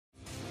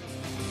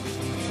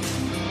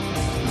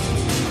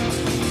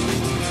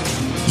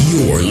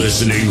You're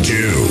listening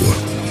to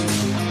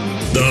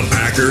the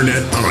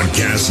Packernet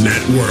Podcast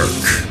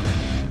Network.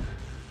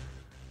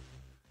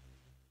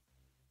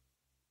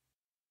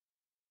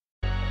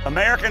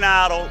 American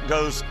Idol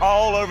goes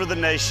all over the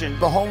nation.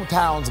 The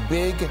hometowns,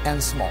 big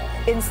and small.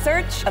 In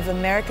search of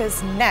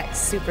America's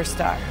next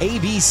superstar.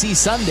 ABC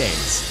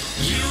Sundays.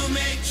 You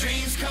make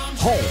dreams come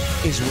true.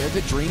 Home is where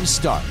the dream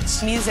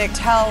starts. Music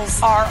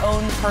tells our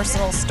own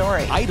personal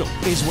story. Idol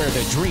is where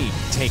the dream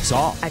takes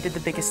off. I did the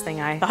biggest thing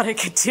I thought I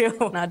could do,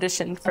 an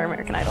audition for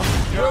American Idol.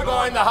 You're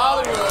going to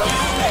Hollywood.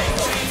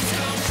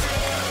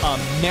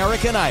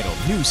 American Idol,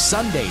 new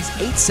Sundays,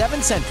 8,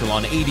 7 Central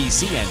on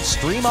ABC and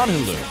stream on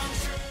Hulu.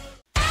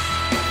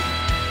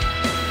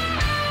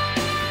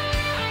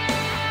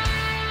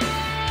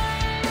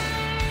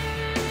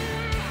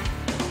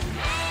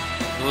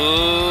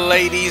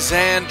 Ladies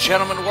and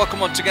gentlemen, welcome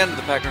once again to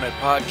the Packernet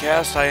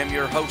Podcast. I am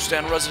your host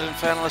and resident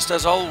panelist,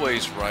 as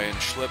always,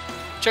 Ryan-Schlipp.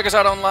 Check us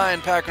out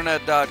online,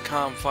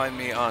 packernet.com. Find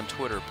me on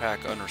Twitter,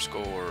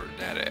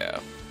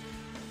 pack_data.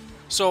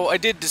 So I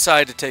did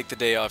decide to take the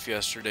day off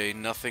yesterday.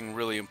 Nothing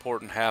really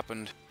important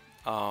happened.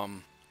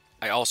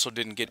 I also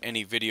didn't get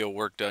any video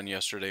work done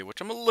yesterday,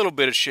 which I'm a little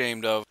bit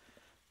ashamed of,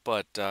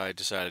 but I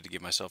decided to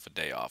give myself a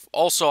day off.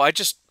 Also, I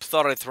just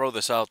thought I'd throw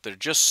this out there,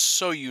 just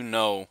so you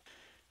know,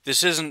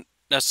 this isn't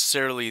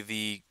necessarily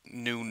the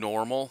new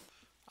normal.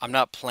 I'm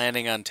not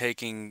planning on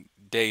taking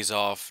days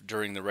off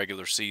during the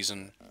regular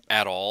season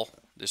at all.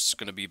 This is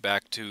going to be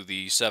back to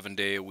the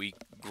 7-day-a-week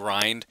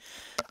grind.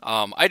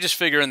 I just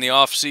figure in the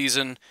off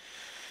season,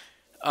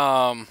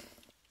 number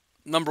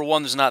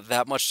one, there's not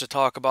that much to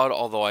talk about,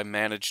 although I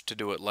managed to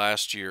do it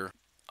last year.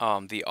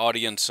 The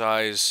audience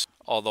size,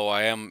 although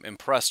I am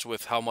impressed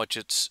with how much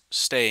it's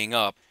staying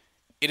up,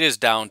 it is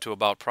down to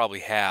about probably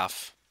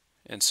half.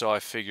 And so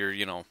I figure,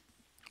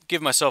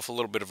 give myself a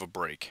little bit of a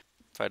break.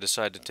 If I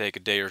decide to take a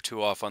day or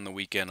two off on the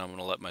weekend, I'm going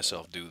to let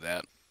myself do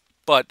that.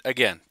 But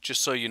again,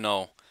 just so you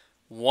know,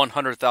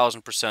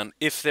 100,000%,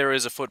 if there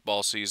is a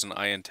football season,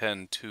 I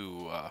intend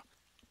to,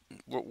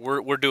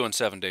 we're doing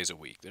 7 days a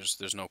week.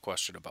 There's no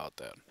question about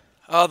that.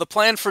 The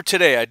plan for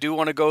today, I do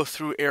want to go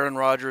through Aaron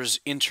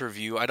Rodgers'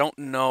 interview. I don't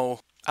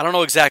know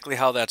exactly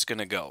how that's going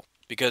to go.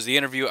 Because the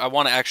interview, I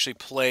want to actually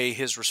play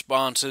his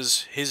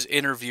responses. His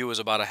interview is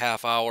about a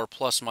half hour,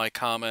 plus my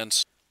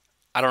comments.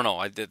 I don't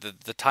know.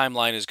 The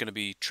timeline is going to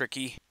be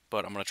tricky,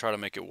 but I'm going to try to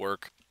make it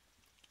work.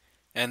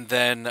 And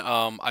then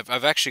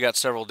I've actually got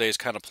several days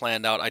kind of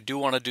planned out. I do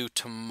want to do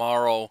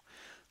tomorrow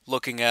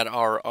looking at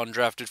our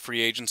undrafted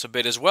free agents a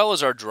bit, as well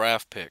as our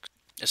draft picks.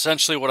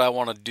 Essentially what I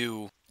want to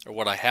do, or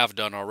what I have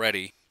done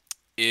already,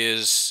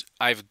 is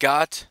I've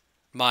got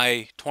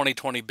my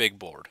 2020 big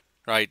board,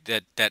 right,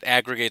 that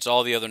aggregates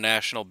all the other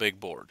national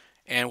big board.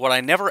 And what I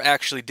never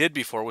actually did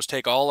before was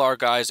take all our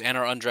guys and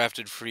our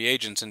undrafted free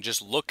agents and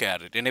just look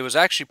at it. And it was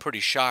actually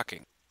pretty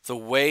shocking. The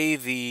way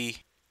the,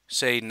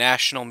 say,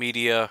 national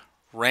media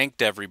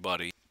ranked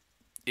everybody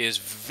is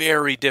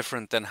very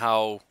different than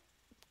how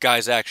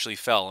guys actually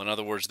fell. In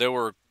other words, there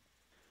were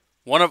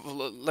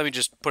let me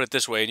just put it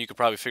this way, and you could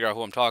probably figure out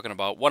who I'm talking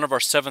about. One of our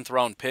 7th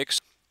round picks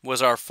was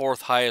our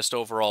 4th highest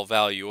overall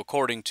value,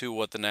 according to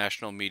what the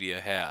national media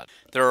had.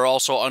 There are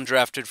also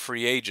undrafted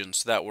free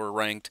agents that were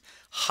ranked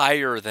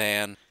higher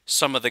than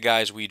some of the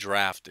guys we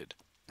drafted.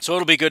 So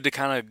it'll be good to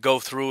kind of go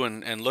through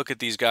and look at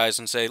these guys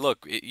and say,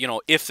 look,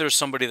 if there's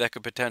somebody that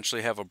could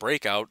potentially have a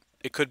breakout,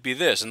 it could be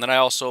this. And then I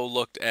also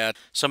looked at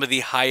some of the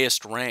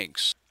highest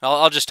ranks.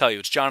 I'll just tell you,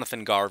 it's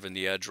Jonathan Garvin,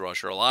 the edge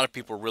rusher. A lot of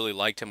people really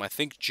liked him. I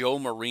think Joe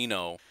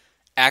Marino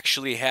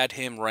actually had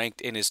him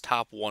ranked in his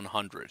top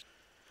 100.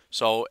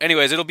 So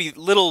anyways, it'll be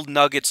little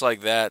nuggets like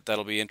that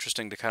that'll be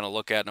interesting to kind of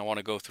look at, and I want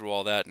to go through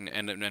all that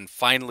and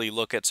finally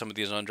look at some of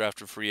these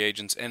undrafted free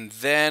agents. And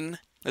then,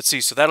 let's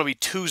see, so that'll be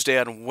Tuesday.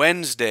 On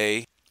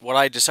Wednesday, what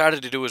I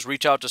decided to do is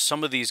reach out to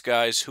some of these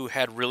guys who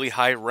had really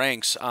high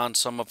ranks on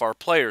some of our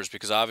players,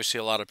 because obviously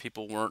a lot of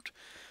people weren't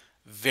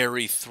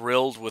very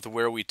thrilled with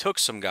where we took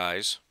some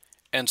guys.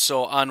 And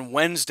so on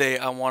Wednesday,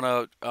 I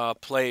want to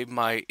play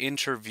my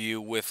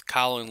interview with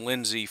Colin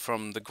Lindsay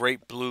from the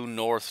Great Blue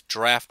North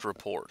Draft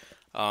Report.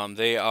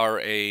 They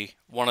are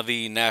one of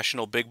the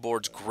National Big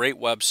Board's great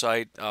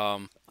website.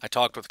 I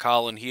talked with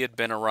Colin. He had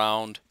been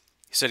around.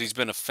 He said he's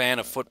been a fan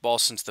of football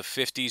since the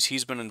 50s.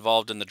 He's been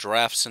involved in the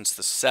draft since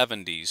the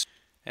 70s.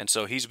 And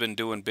so he's been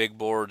doing big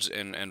boards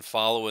and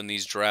following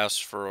these drafts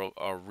for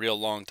a real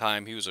long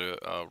time. He was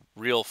a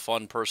real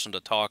fun person to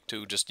talk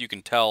to. Just you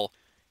can tell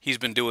he's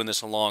been doing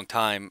this a long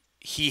time.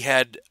 He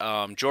had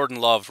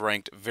Jordan Love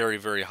ranked very,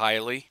 very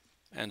highly.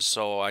 And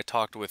so I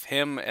talked with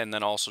him and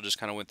then also just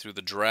kind of went through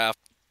the draft.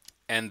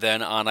 And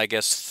then on, I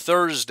guess,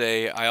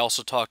 Thursday, I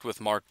also talked with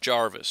Mark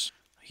Jarvis.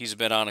 He's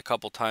been on a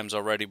couple times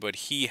already, but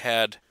he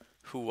had,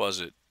 who was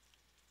it?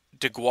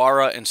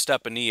 DeGuara and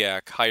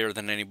Stepaniak higher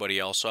than anybody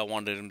else, so I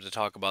wanted him to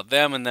talk about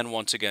them, and then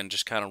once again,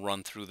 just kind of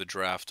run through the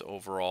draft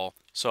overall.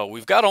 So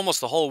we've got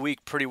almost the whole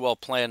week pretty well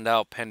planned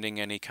out,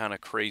 pending any kind of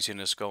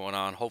craziness going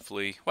on.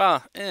 Hopefully,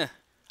 well, I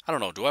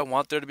don't know. Do I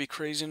want there to be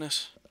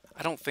craziness?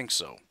 I don't think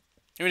so.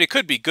 I mean, it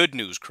could be good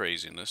news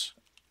craziness,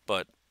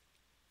 but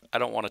I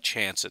don't want to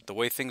chance it. The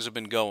way things have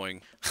been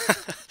going,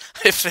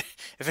 if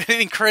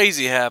anything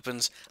crazy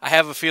happens, I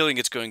have a feeling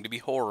it's going to be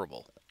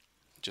horrible,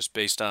 just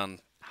based on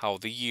how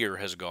the year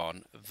has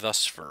gone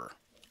thus far.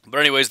 But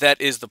anyways, that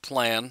is the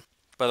plan.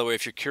 By the way,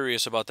 if you're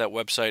curious about that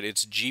website,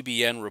 it's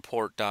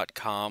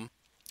gbnreport.com.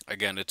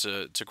 Again, it's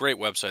a great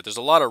website. There's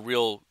a lot of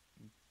real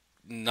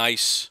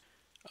nice,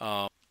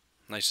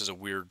 nice is a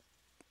weird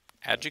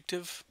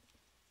adjective.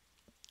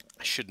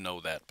 I should know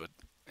that, but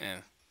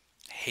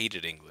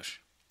hated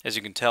English. As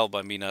you can tell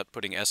by me not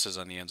putting S's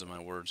on the ends of my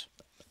words.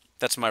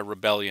 That's my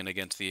rebellion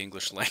against the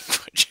English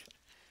language.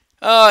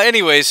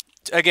 Anyways,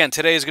 again,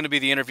 today is going to be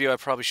the interview. I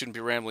probably shouldn't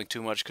be rambling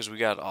too much because we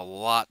got a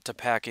lot to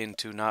pack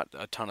into, not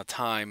a ton of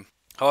time.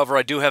 However,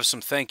 I do have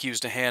some thank yous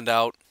to hand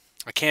out.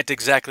 I can't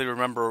exactly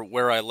remember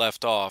where I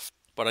left off,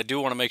 but I do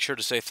want to make sure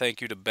to say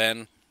thank you to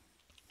Ben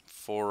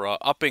for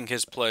upping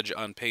his pledge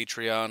on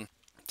Patreon.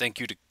 Thank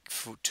you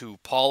to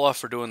Paula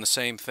for doing the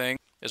same thing,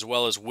 as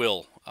well as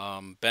Will.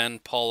 Ben,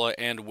 Paula,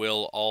 and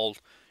Will all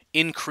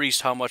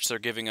increased how much they're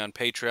giving on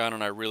Patreon,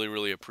 and I really,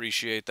 really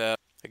appreciate that.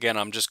 Again,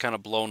 I'm just kind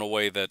of blown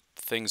away that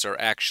things are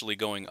actually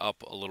going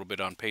up a little bit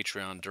on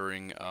Patreon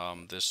during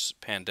this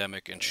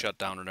pandemic and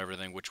shutdown and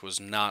everything, which was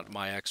not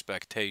my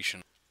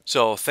expectation.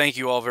 So thank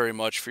you all very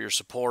much for your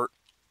support.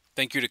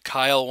 Thank you to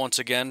Kyle once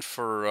again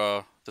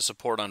for the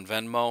support on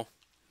Venmo.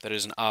 That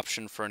is an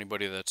option for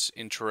anybody that's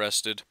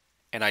interested.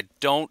 And I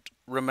don't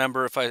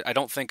remember if I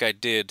don't think I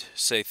did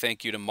say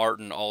thank you to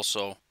Martin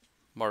also.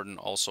 Martin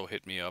also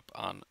hit me up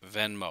on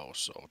Venmo.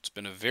 So it's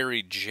been a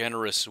very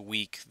generous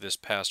week this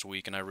past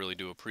week, and I really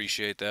do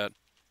appreciate that.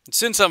 And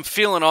since I'm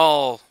feeling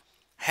all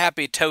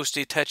happy,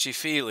 toasty,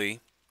 touchy-feely,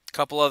 a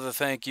couple other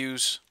thank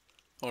yous.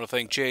 I want to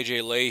thank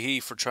JJ Leahy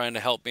for trying to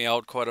help me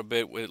out quite a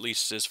bit, at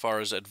least as far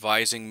as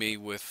advising me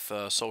with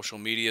social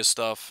media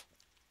stuff.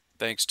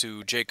 Thanks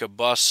to Jacob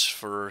Buss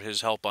for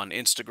his help on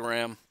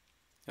Instagram.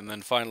 And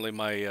then finally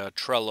my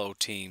Trello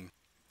team.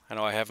 I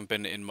know I haven't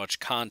been in much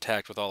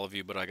contact with all of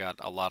you, but I got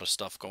a lot of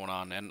stuff going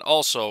on. And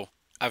also,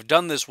 I've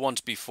done this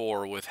once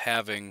before with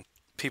having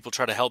people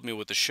try to help me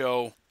with the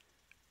show,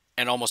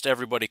 and almost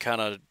everybody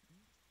kind of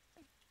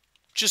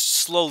just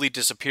slowly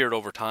disappeared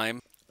over time.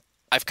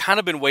 I've kind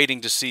of been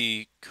waiting to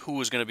see who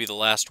was going to be the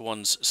last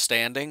ones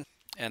standing,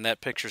 and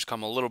that picture's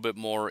come a little bit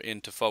more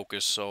into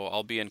focus, so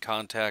I'll be in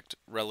contact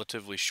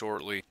relatively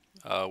shortly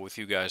with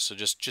you guys, so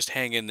just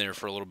hang in there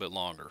for a little bit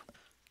longer.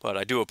 But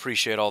I do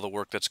appreciate all the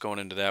work that's going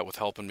into that with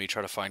helping me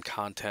try to find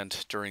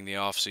content during the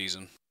off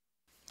season.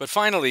 But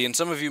finally, and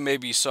some of you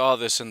maybe saw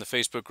this in the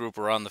Facebook group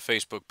or on the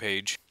Facebook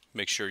page,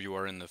 make sure you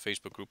are in the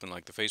Facebook group and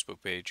like the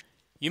Facebook page,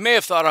 you may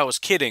have thought I was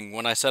kidding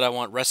when I said I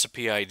want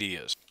recipe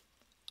ideas.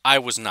 I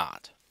was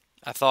not.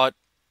 I thought,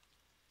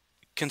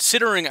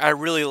 considering I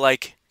really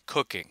like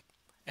cooking,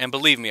 and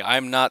believe me, I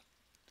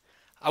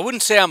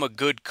wouldn't say I'm a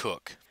good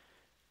cook.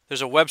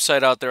 There's a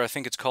website out there, I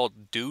think it's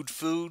called Dude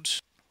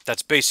Foods,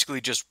 that's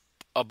basically just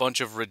a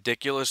bunch of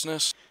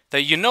ridiculousness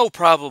that you know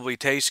probably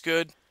tastes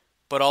good,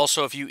 but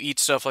also if you eat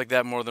stuff like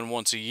that more than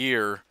once a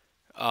year,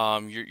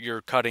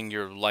 you're cutting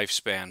your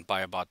lifespan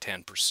by about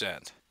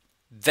 10%.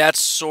 That's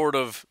sort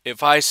of,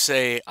 if I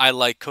say I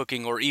like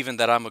cooking or even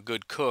that I'm a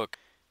good cook,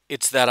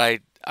 it's that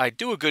I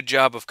do a good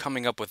job of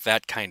coming up with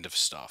that kind of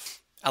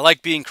stuff. I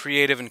like being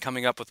creative and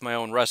coming up with my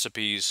own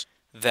recipes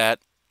that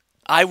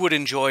I would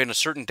enjoy and a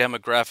certain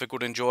demographic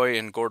would enjoy,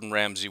 and Gordon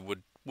Ramsay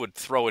would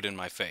throw it in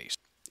my face,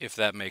 if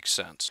that makes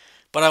sense.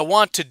 But I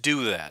want to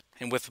do that,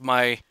 and with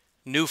my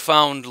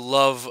newfound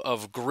love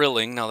of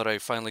grilling, now that I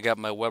finally got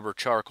my Weber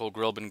charcoal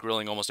grill, been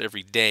grilling almost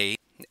every day,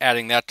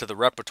 adding that to the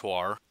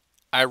repertoire,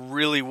 I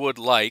really would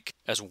like,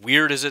 as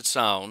weird as it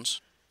sounds,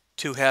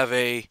 to have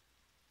a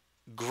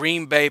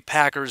Green Bay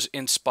Packers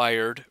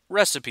inspired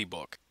recipe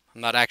book.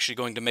 I'm not actually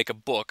going to make a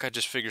book, I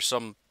just figure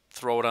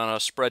throw it on a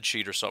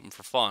spreadsheet or something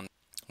for fun.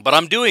 But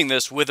I'm doing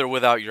this with or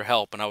without your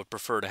help, and I would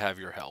prefer to have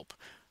your help.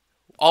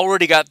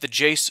 Already got the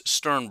Jace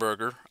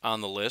Sternberger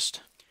on the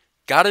list.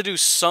 Got to do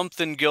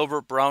something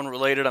Gilbert Brown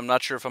related. I'm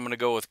not sure if I'm going to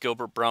go with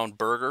Gilbert Brown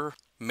burger.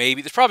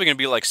 Maybe. There's probably going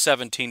to be like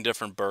 17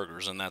 different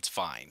burgers, and that's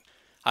fine.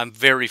 I'm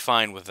very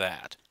fine with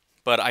that.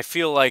 But I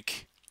feel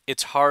like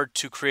it's hard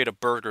to create a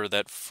burger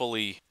that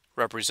fully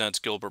represents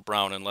Gilbert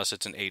Brown unless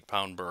it's an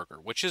 8-pound burger,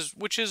 which is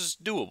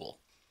doable.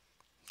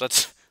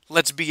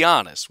 Let's be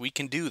honest. We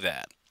can do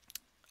that.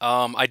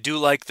 I do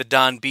like the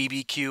Don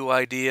BBQ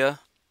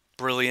idea.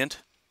 Brilliant.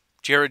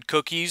 Jared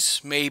Cookies,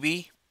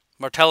 maybe.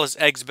 Martellus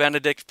Eggs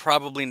Benedict,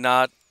 probably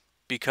not,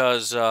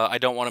 because I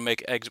don't want to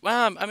make eggs.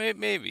 Well, I mean,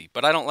 maybe,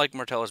 but I don't like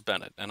Martellus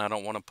Bennett, and I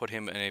don't want to put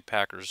him in a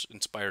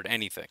Packers-inspired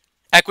anything.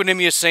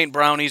 Equanimous St.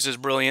 Brownies is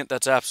brilliant.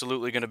 That's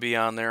absolutely going to be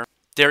on there.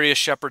 Darius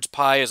Shepherd's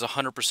Pie is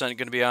 100% going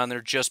to be on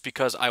there just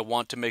because I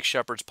want to make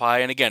shepherd's pie.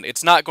 And again,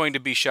 it's not going to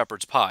be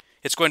shepherd's pie.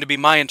 It's going to be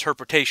my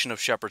interpretation of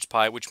shepherd's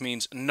pie, which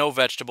means no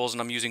vegetables,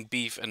 and I'm using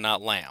beef and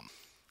not lamb.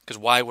 Because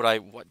why would I?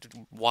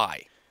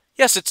 Why?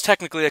 Yes, it's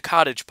technically a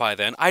cottage pie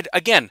then. I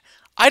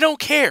don't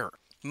care.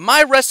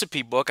 My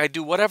recipe book, I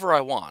do whatever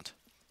I want.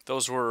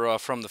 Those were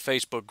from the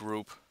Facebook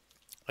group.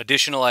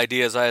 Additional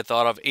ideas I had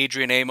thought of: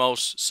 Adrian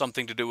Amos,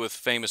 something to do with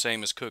Famous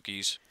Amos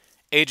cookies.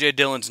 A.J.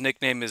 Dillon's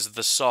nickname is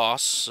The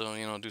Sauce,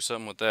 so, do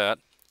something with that.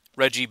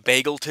 Reggie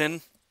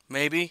Bagleton,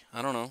 maybe?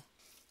 I don't know.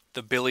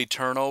 The Billy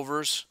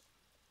Turnovers,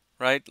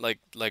 right? Like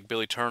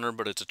Billy Turner,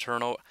 but it's a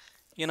turnover.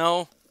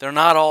 They're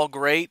not all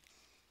great,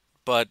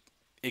 but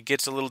it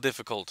gets a little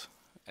difficult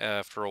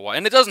after a while.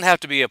 And it doesn't have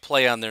to be a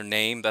play on their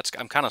name.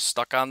 I'm kind of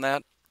stuck on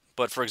that.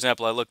 But, for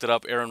example, I looked it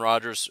up. Aaron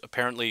Rodgers,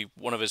 apparently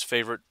one of his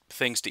favorite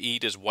things to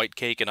eat is white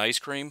cake and ice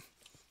cream.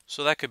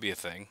 So that could be a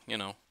thing,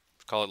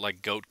 Call it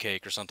like goat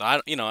cake or something.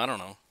 I don't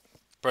know.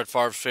 Brett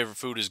Favre's favorite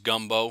food is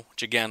gumbo,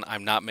 which, again,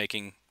 I'm not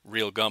making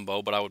real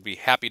gumbo, but I would be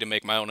happy to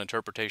make my own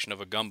interpretation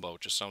of a gumbo.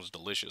 It just sounds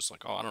delicious.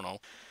 Like, I don't know.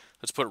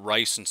 Let's put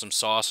rice and some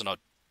sauce and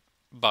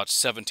about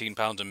 17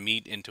 pounds of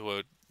meat into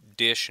a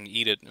dish and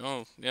eat it.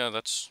 Oh, yeah,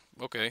 that's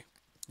okay.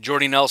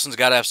 Jordy Nelson's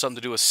got to have something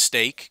to do with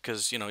steak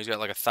because, he's got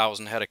like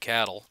 1,000 head of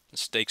cattle. A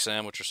steak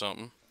sandwich or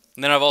something.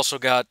 And then I've also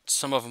got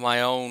some of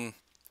my own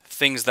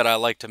things that I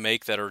like to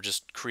make that are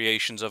just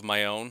creations of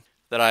my own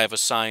that I have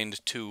assigned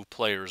to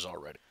players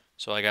already.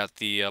 So I got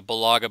the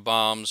Balaga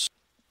Bombs,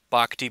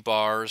 Bhakti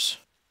Bars.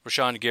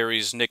 Rashawn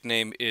Gary's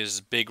nickname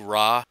is Big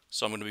Ra,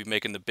 so I'm going to be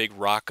making the Big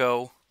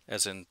Rocco,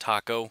 as in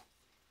taco.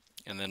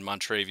 And then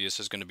Montravius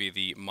is going to be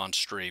the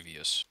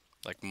Monstravius,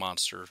 like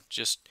monster.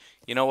 Just,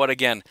 you know what,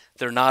 again,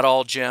 they're not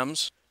all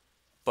gems,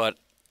 but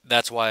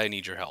that's why I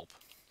need your help.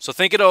 So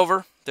think it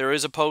over. There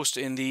is a post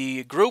in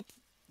the group.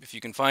 If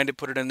you can find it,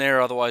 put it in there.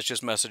 Otherwise,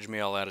 just message me.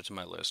 I'll add it to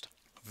my list.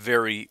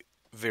 Very,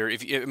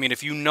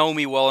 if you know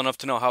me well enough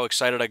to know how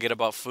excited I get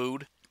about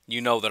food,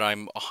 you know that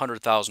I'm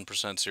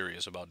 100,000%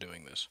 serious about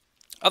doing this.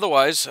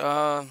 Otherwise,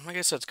 I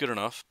guess that's good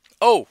enough.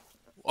 Oh,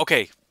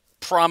 okay.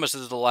 Promise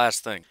this is the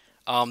last thing.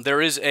 There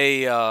is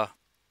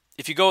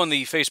if you go in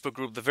the Facebook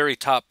group, the very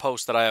top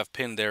post that I have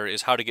pinned there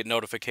is how to get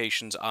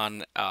notifications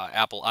on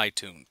Apple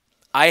iTunes.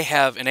 I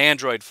have an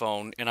Android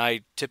phone, and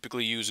I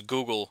typically use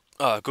Google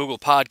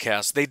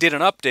Podcasts. They did an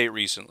update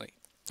recently,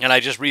 and I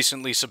just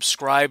recently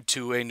subscribed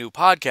to a new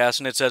podcast,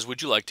 and it says,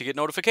 would you like to get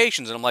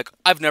notifications? And I'm like,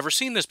 I've never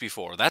seen this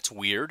before. That's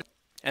weird.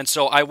 And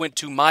so I went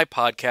to my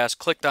podcast,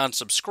 clicked on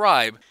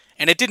subscribe,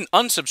 and it didn't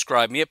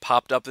unsubscribe me. It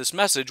popped up this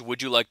message,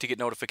 would you like to get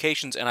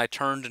notifications? And I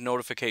turned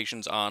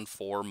notifications on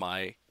for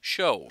my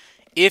show.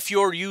 If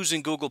you're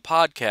using Google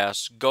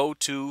Podcasts, go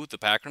to the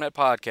Packernet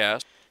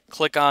Podcast,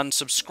 click on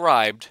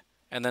subscribed,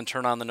 and then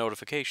turn on the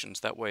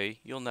notifications. That way,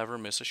 you'll never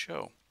miss a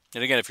show.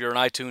 And again, if you're an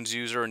iTunes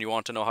user and you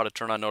want to know how to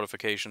turn on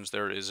notifications,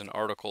 there is an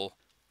article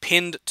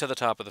pinned to the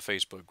top of the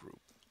Facebook group.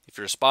 If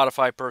you're a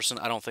Spotify person,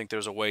 I don't think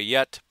there's a way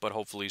yet, but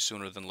hopefully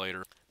sooner than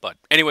later. But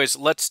anyways,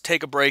 let's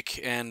take a break,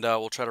 and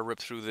we'll try to rip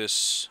through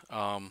this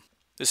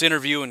this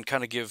interview and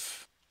kind of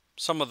give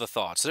some of the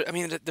thoughts. I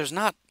mean,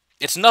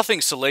 it's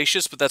nothing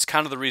salacious, but that's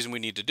kind of the reason we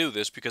need to do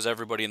this, because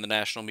everybody in the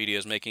national media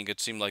is making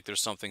it seem like there's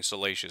something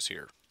salacious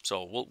here.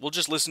 So we'll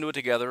just listen to it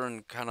together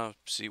and kind of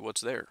see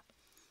what's there.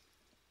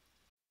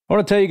 I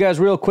want to tell you guys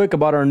real quick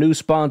about our new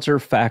sponsor,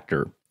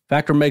 Factor.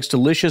 Factor makes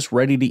delicious,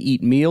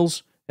 ready-to-eat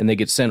meals, and they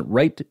get sent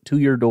right to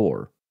your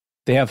door.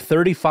 They have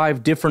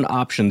 35 different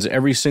options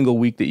every single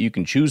week that you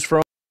can choose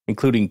from,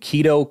 including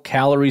keto,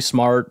 calorie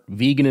smart,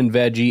 vegan and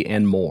veggie,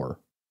 and more.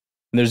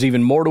 And there's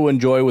even more to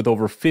enjoy with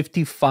over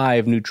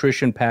 55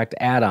 nutrition-packed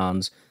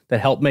add-ons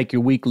that help make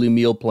your weekly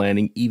meal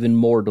planning even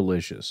more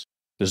delicious.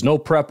 There's no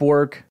prep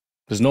work.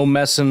 There's no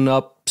messing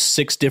up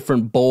 6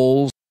 different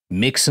bowls,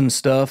 mixing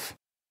stuff.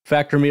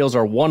 Factor meals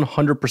are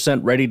 100%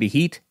 ready to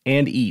heat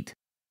and eat.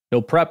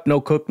 No prep, no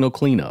cook, no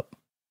cleanup.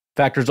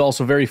 Factor is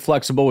also very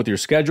flexible with your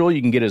schedule.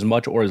 You can get as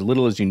much or as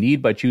little as you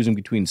need by choosing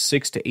between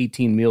 6 to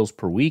 18 meals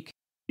per week.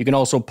 You can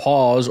also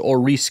pause or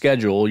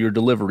reschedule your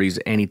deliveries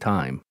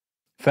anytime.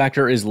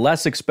 Factor is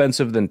less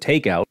expensive than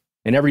takeout,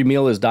 and every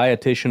meal is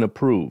dietitian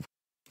approved.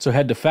 So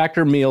head to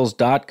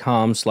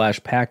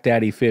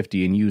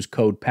factormeals.com/PackDaddy50 and use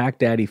code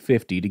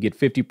PackDaddy50 to get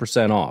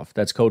 50% off.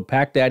 That's code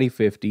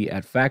PackDaddy50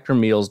 at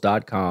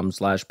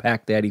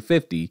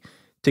factormeals.com/PackDaddy50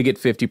 to get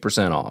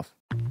 50% off.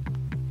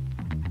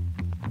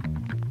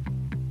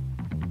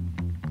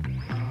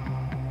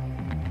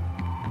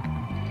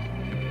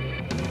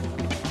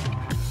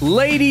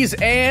 Ladies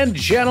and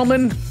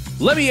gentlemen,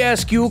 let me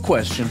ask you a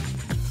question.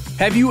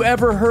 Have you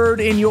ever heard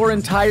in your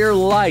entire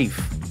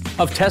life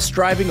of test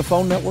driving a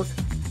phone network?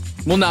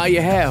 Well, now you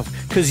have,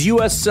 because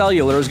US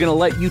Cellular is going to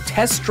let you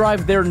test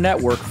drive their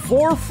network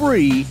for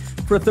free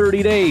for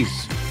 30 days.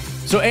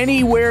 So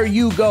anywhere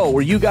you go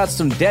where you got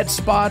some dead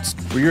spots,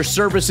 where your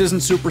service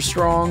isn't super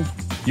strong,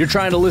 you're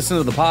trying to listen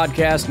to the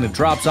podcast and it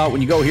drops out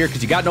when you go here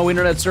because you got no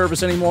internet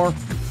service anymore,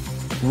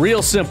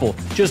 real simple.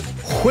 Just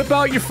whip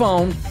out your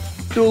phone,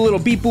 do a little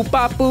beep boop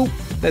bop boop.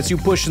 That's you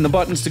pushing the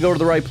buttons to go to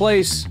the right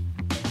place.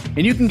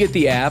 And you can get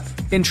the app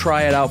and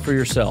try it out for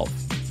yourself.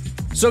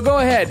 So go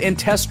ahead and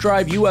test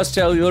drive US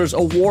Cellular's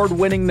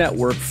award-winning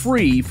network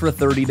free for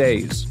 30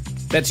 days.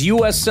 That's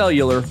US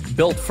Cellular,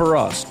 built for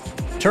us.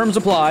 Terms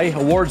apply,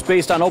 awards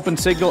based on open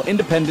signal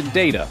independent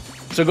data.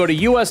 So go to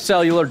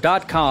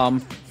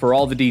uscellular.com for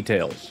all the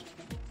details.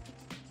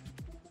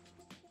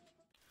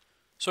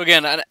 So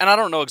again, and I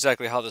don't know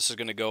exactly how this is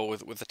going to go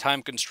with the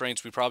time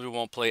constraints. We probably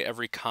won't play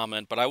every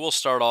comment, but I will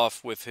start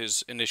off with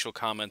his initial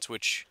comments,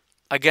 which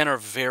again are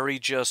very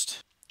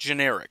just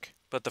generic.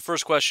 But the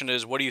first question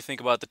is, what do you think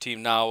about the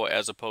team now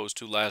as opposed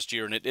to last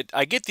year? And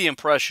I get the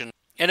impression,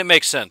 and it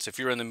makes sense. If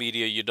you're in the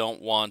media, you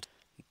don't want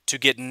to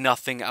get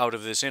nothing out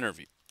of this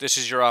interview. This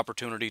is your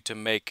opportunity to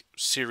make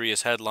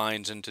serious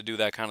headlines and to do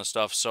that kind of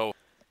stuff. So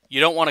you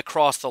don't want to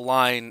cross the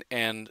line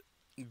and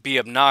be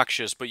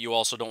obnoxious, but you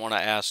also don't want to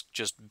ask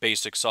just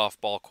basic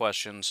softball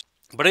questions.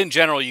 But in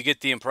general, you get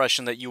the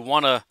impression that you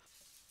want to,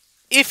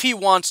 if he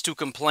wants to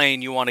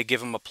complain, you want to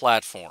give him a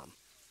platform.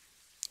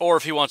 Or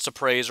if he wants to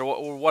praise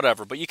or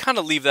whatever. But you kind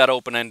of leave that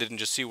open-ended and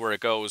just see where it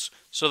goes.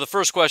 So the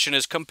first question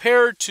is,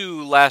 compared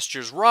to last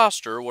year's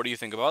roster, what do you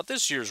think about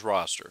this year's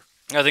roster?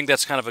 I think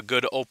that's kind of a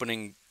good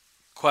opening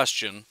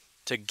question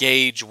to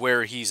gauge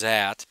where he's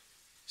at.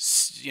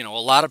 You know, a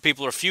lot of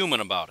people are fuming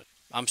about it.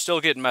 I'm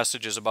still getting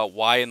messages about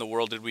why in the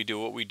world did we do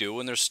what we do,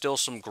 and there's still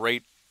some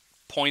great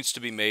points to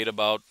be made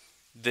about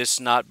this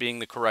not being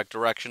the correct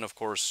direction. Of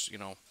course, you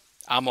know,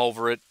 I'm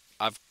over it.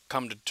 I've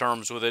come to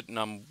terms with it, and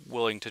I'm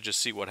willing to just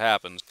see what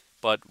happens.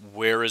 But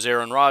where is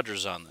Aaron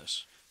Rodgers on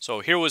this?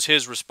 So here was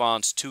his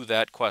response to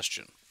that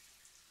question.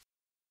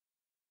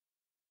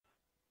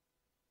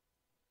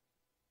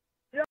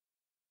 Yeah,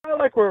 I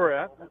like where we're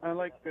at. I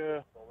like,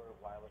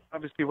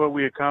 obviously, what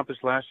we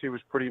accomplished last year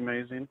was pretty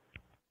amazing.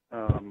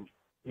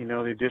 You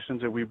know, the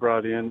additions that we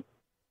brought in,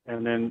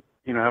 and then,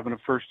 you know, having a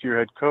first-year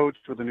head coach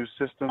with a new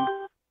system.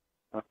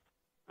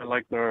 I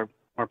liked our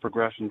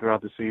progression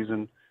throughout the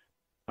season.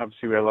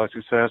 Obviously, we had a lot of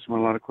success, won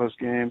a lot of close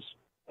games.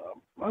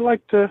 I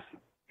like where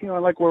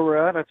we're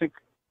at. I think,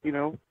 you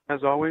know,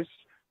 as always,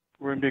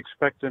 we're going to be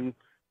expecting,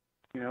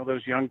 you know,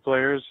 those young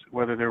players,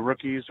 whether they're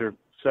rookies or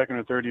second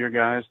or third year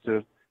guys,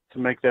 to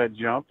make that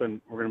jump, and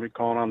we're going to be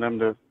calling on them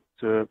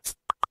to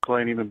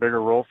play an even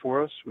bigger role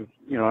for us. We've,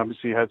 you know,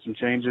 obviously had some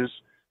changes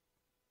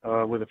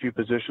with a few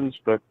positions,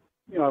 but,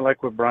 you know, I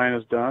like what Brian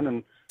has done,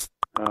 and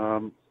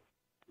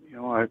you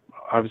know, I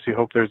obviously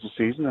hope there's a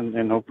season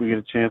and hope we get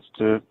a chance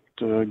to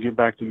get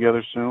back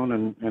together soon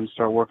and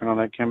start working on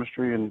that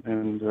chemistry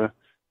and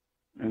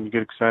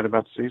get excited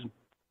about the season.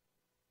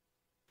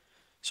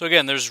 So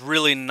again, there's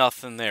really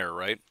nothing there,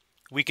 right?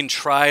 We can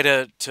try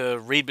to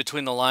read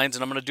between the lines,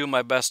 and I'm going to do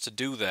my best to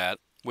do that,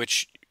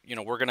 which, you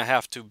know, we're going to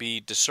have to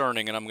be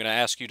discerning, and I'm going to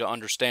ask you to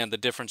understand the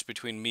difference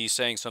between me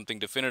saying something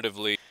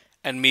definitively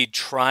and me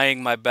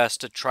trying my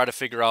best to try to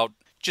figure out,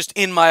 just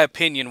in my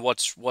opinion,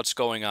 what's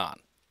going on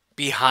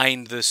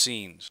behind the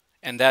scenes.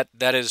 And that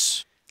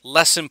is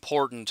less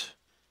important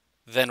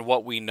than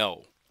what we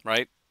know,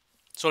 right?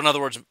 So in other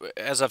words,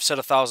 as I've said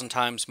 1,000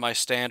 times, my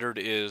standard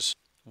is,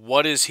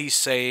 what is he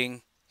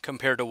saying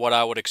compared to what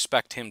I would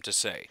expect him to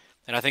say?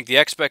 And I think the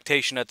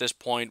expectation at this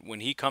point,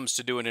 when he comes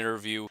to do an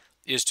interview,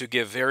 is to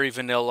give very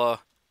vanilla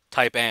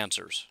type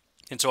answers.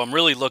 And so I'm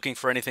really looking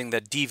for anything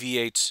that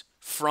deviates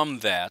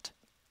from that,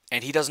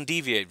 and he doesn't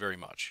deviate very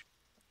much.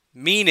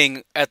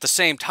 Meaning, at the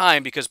same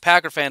time, because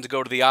Packer fans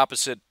go to the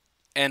opposite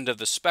end of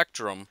the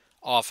spectrum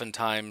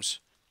oftentimes,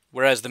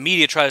 whereas the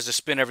media tries to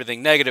spin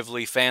everything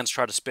negatively, fans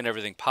try to spin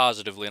everything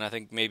positively, and I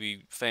think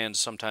maybe fans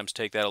sometimes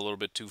take that a little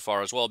bit too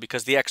far as well,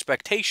 because the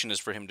expectation is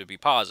for him to be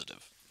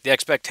positive. The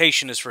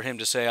expectation is for him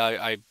to say,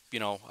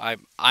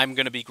 I'm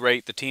going to be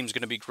great, the team's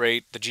going to be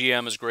great, the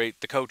GM is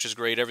great, the coach is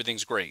great,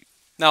 everything's great.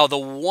 Now, the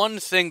one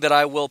thing that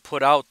I will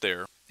put out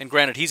there, and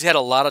granted, he's had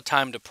a lot of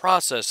time to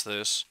process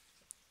this,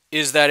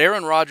 is that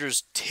Aaron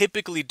Rodgers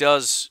typically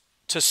does,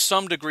 to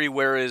some degree,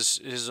 wear his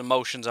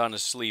emotions on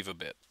his sleeve a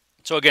bit.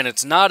 So again,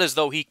 it's not as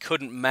though he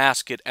couldn't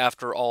mask it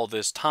after all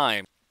this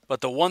time,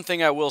 but the one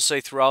thing I will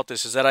say throughout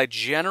this is that I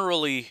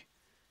generally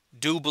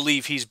do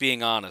believe he's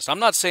being honest. I'm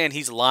not saying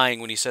he's lying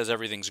when he says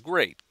everything's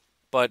great,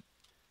 but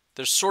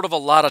there's sort of a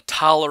lot of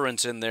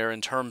tolerance in there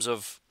in terms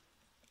of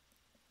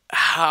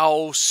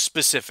how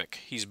specific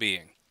he's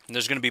being. And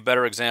there's going to be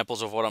better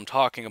examples of what I'm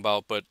talking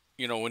about, but,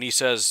 you know, when he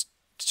starts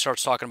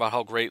talking about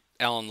how great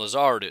Allen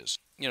Lazard is,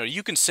 you know,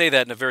 you can say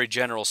that in a very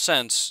general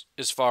sense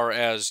as far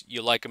as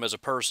you like him as a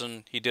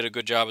person, he did a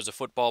good job as a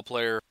football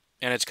player,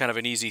 and it's kind of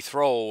an easy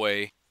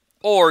throwaway.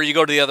 Or you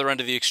go to the other end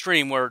of the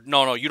extreme where,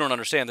 no, you don't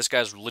understand, this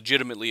guy's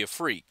legitimately a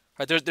freak.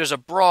 Right? There's a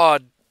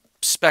broad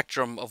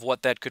spectrum of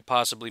what that could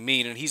possibly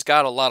mean, and he's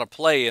got a lot of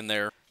play in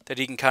there that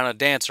he can kind of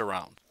dance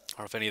around. I don't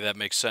know if any of that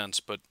makes sense,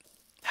 but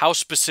how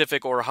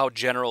specific or how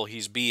general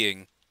he's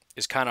being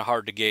is kind of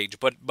hard to gauge.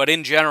 But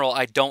in general,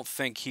 I don't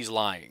think he's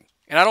lying.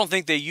 And I don't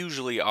think they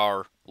usually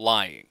are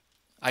lying.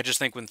 I just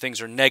think when things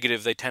are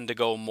negative, they tend to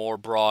go more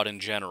broad and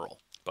general.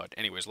 But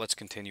anyways, let's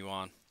continue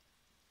on.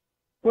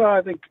 Well,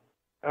 I think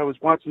I was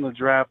watching the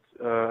draft.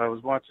 I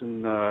was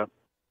watching the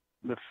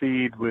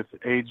feed with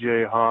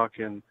A.J. Hawk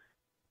and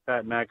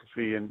Pat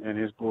McAfee and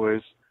his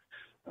boys.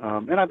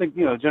 And I think,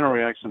 you know, the general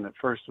reaction at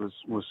first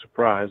was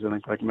surprise, I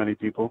think, like many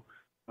people.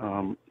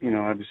 You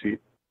know, obviously,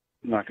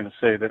 I'm not going to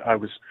say that I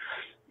was,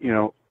 you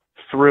know,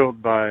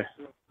 thrilled by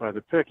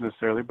the pick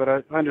necessarily, but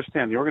I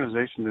understand the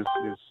organization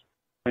is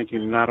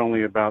thinking not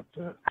only about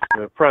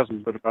the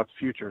present but about the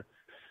future.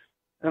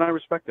 and I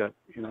respect that.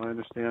 You know, I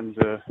understand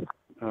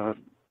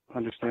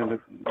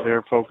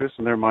their focus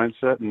and their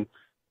mindset, and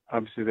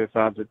obviously they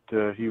thought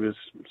that he was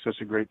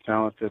such a great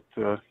talent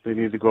that they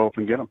needed to go up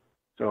and get him.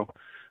 So,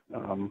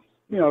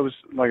 you know, I was,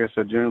 like I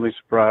said, generally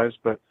surprised,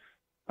 but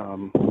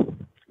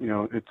you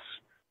know, it's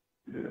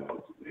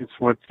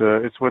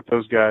what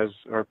those guys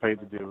are paid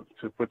to do,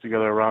 to put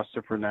together a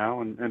roster for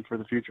now and for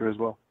the future as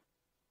well.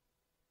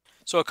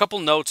 So a couple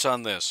notes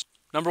on this.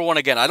 Number one,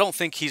 again, I don't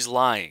think he's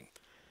lying.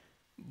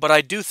 But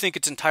I do think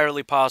it's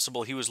entirely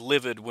possible he was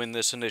livid when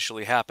this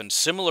initially happened.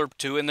 Similar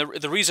to, and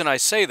the reason I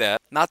say that,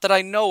 not that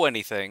I know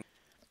anything,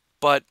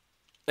 but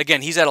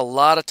again, he's had a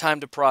lot of time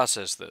to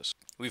process this.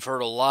 We've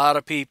heard a lot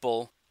of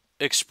people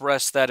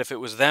express that if it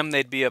was them,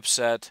 they'd be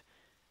upset.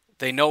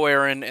 They know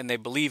Aaron and they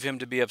believe him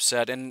to be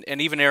upset. And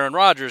even Aaron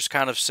Rodgers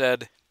kind of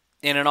said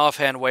in an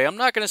offhand way, I'm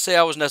not going to say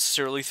I was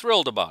necessarily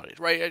thrilled about it,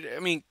 right? I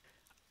mean,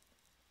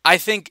 I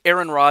think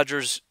Aaron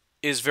Rodgers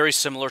is very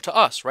similar to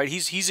us, right?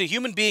 He's a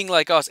human being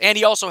like us, and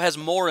he also has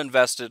more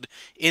invested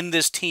in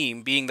this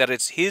team, being that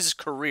it's his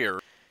career,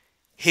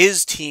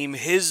 his team,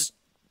 his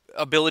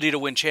ability to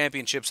win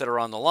championships that are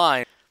on the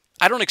line.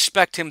 I don't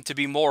expect him to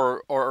be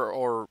more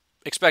or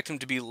expect him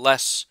to be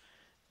less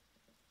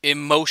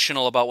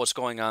emotional about what's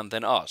going on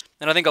than us.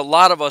 And I think a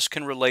lot of us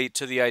can relate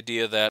to the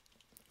idea that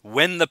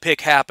when the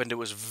pick happened, it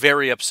was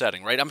very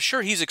upsetting, right? I'm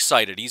sure he's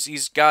excited.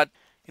 He's got,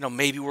 you know,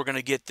 maybe we're going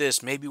to get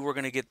this, maybe we're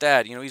going to get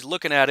that. You know, he's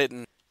looking at it,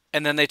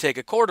 and then they take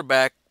a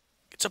quarterback.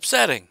 It's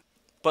upsetting.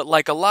 But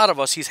like a lot of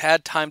us, he's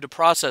had time to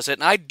process it.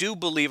 And I do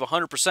believe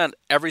 100%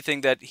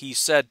 everything that he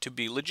said to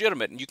be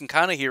legitimate. And you can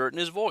kind of hear it in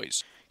his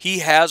voice. He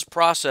has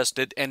processed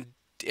it and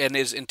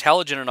is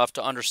intelligent enough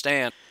to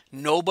understand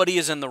nobody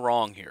is in the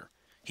wrong here.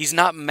 He's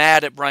not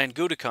mad at Brian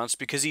Gutekunst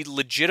because he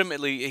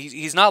legitimately,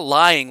 he's not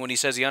lying when he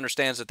says he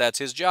understands that that's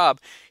his job.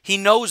 He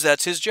knows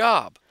that's his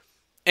job.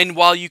 And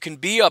while you can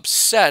be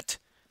upset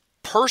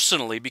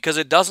personally because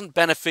it doesn't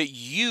benefit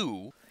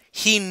you,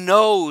 he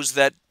knows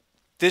that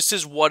this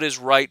is what is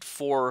right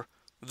for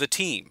the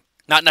team.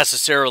 Not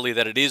necessarily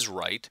that it is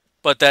right,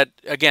 but that,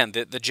 again,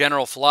 the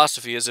general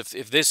philosophy is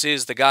if this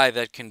is the guy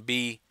that can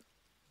be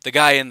the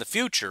guy in the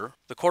future,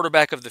 the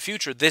quarterback of the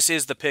future, this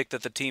is the pick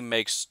that the team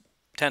makes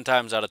 10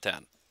 times out of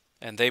 10.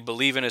 And they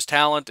believe in his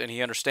talent, and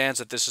he understands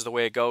that this is the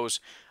way it goes.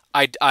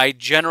 I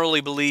generally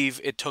believe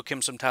it took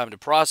him some time to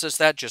process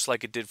that, just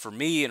like it did for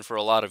me and for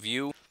a lot of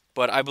you.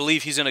 But I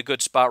believe he's in a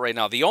good spot right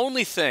now. The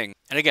only thing,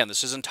 and again,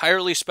 this is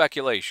entirely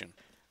speculation,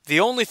 the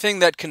only thing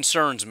that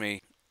concerns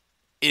me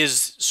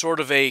is sort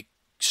of a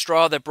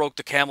straw that broke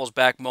the camel's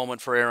back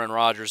moment for Aaron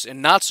Rodgers.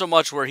 And not so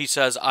much where he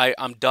says,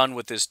 I'm done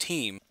with this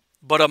team,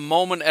 but a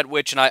moment at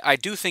which, and I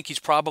do think he's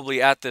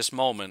probably at this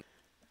moment,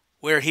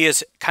 where he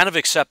has kind of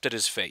accepted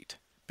his fate.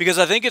 Because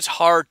I think it's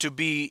hard to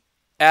be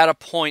at a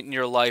point in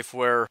your life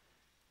where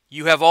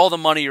you have all the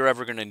money you're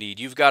ever going to need.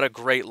 You've got a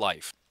great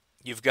life.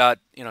 You've got,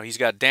 you know, he's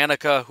got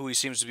Danica, who he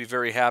seems to be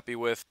very happy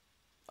with.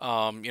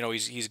 You know,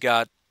 he's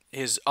got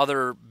his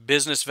other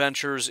business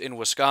ventures in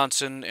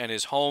Wisconsin and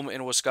his home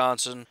in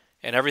Wisconsin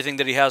and everything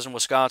that he has in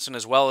Wisconsin,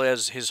 as well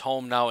as his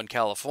home now in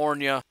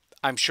California.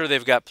 I'm sure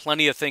they've got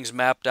plenty of things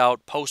mapped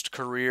out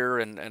post-career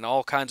and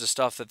all kinds of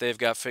stuff that they've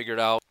got figured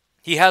out.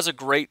 He has a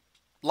great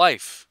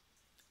life.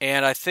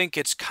 And I think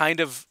it's kind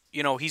of,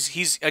 you know,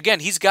 he's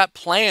got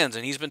plans,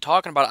 and he's been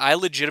talking about, I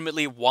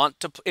legitimately want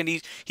to, and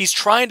he's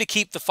trying to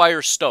keep the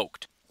fire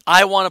stoked.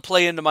 I want to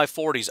play into my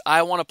 40s.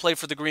 I want to play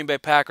for the Green Bay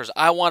Packers.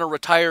 I want to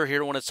retire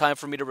here when it's time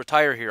for me to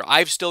retire here.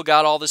 I've still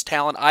got all this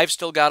talent. I've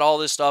still got all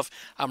this stuff.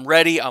 I'm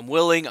ready. I'm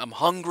willing. I'm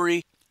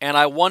hungry. And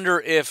I wonder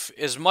if,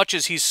 as much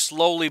as he's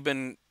slowly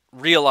been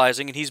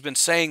realizing, and he's been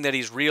saying that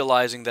he's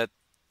realizing that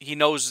he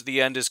knows the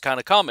end is kind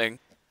of coming,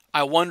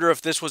 I wonder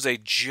if this was a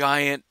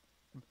giant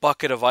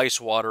bucket of ice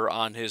water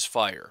on his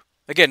fire.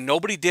 Again,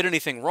 nobody did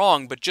anything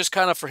wrong, but just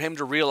kind of for him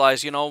to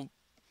realize, you know,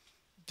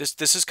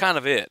 this is kind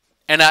of it.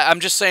 And I'm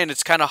just saying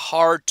it's kind of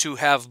hard to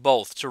have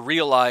both, to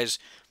realize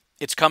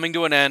it's coming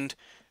to an end.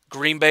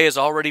 Green Bay is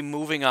already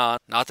moving on.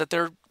 Not that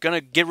they're going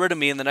to get rid of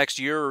me in the next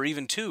year or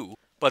even two,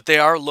 but they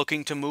are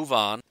looking to move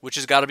on, which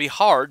has got to be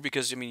hard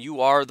because, I mean,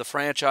 you are the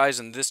franchise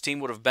and this team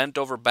would have bent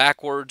over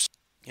backwards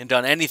and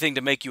done anything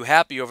to make you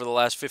happy over the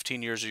last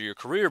 15 years of your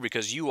career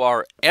because you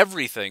are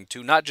everything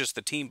to not just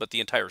the team but the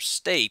entire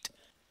state.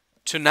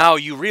 To now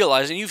you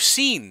realize, and you've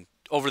seen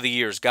over the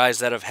years guys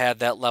that have had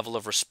that level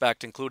of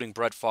respect, including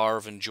Brett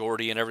Favre and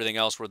Jordy and everything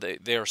else, where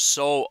they are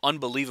so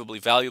unbelievably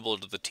valuable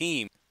to the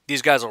team.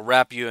 These guys will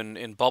wrap you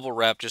in bubble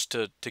wrap just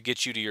to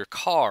get you to your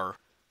car.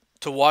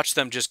 To watch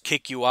them just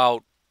kick you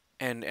out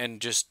and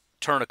just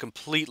turn a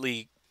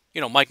completely,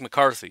 you know, Mike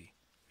McCarthy.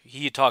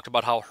 He talked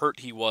about how hurt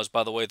he was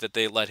by the way that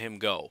they let him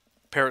go.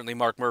 Apparently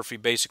Mark Murphy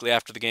basically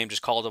after the game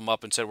just called him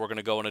up and said we're going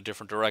to go in a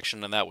different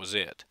direction, and that was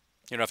it.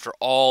 You know, after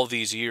all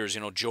these years,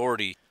 you know,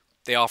 Jordy,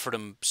 they offered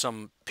him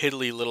some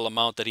piddly little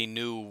amount that he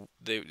knew,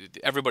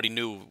 everybody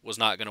knew was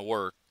not going to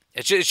work.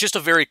 It's just a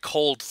very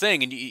cold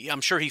thing, and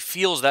I'm sure he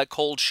feels that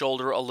cold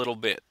shoulder a little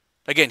bit.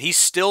 Again, he's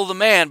still the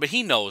man, but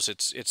he knows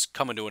it's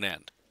coming to an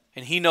end.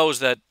 And he knows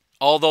that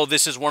Although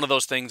this is one of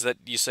those things that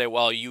you say,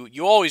 well,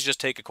 you always just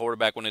take a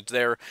quarterback when it's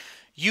there.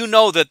 You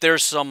know that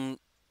there's some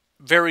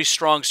very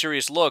strong,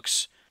 serious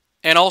looks,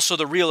 and also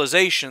the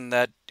realization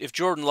that if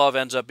Jordan Love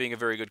ends up being a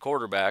very good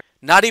quarterback,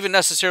 not even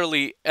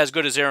necessarily as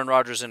good as Aaron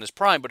Rodgers in his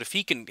prime, but if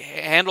he can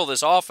handle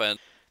this offense,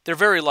 they're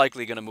very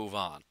likely going to move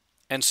on.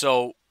 And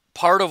so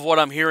part of what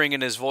I'm hearing in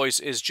his voice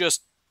is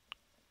just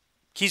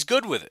he's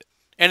good with it.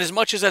 And as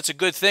much as that's a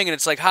good thing, and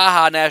it's like,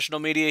 ha-ha, national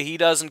media, he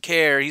doesn't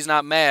care, he's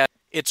not mad,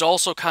 it's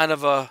also kind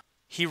of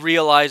he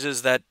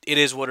realizes that it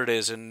is what it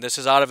is, and this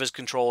is out of his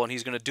control, and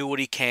he's going to do what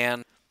he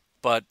can,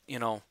 but,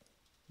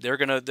 they're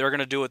gonna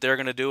do what they're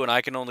gonna do, and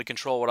I can only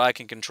control what I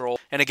can control.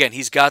 And again,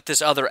 he's got this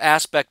other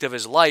aspect of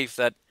his life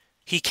that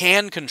he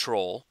can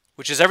control,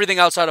 which is everything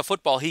outside of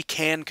football he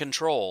can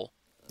control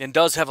and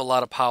does have a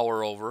lot of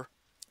power over.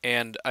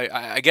 And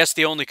I guess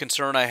the only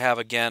concern I have,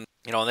 again,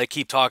 and they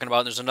keep talking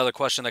about, and there's another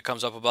question that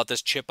comes up about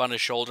this chip on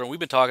his shoulder, and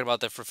we've been talking about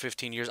that for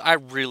 15 years. I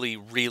really,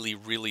 really,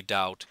 really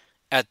doubt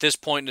at this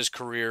point in his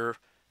career,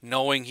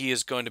 knowing he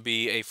is going to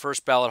be a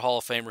first-ballot Hall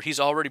of Famer,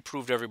 he's already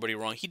proved everybody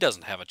wrong. He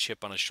doesn't have a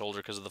chip on his shoulder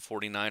because of the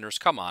 49ers.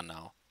 Come on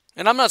now.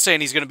 And I'm not saying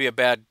he's going to be a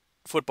bad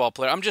football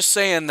player. I'm just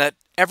saying that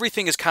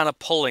everything is kind of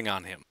pulling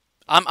on him.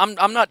 I'm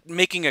not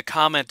making a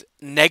comment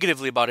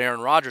negatively about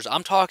Aaron Rodgers.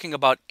 I'm talking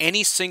about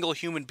any single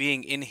human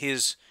being in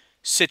his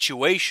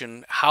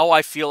situation, how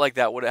I feel like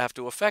that would have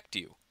to affect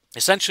you.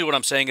 Essentially what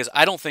I'm saying is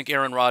I don't think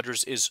Aaron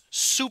Rodgers is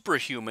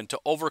superhuman to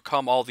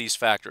overcome all these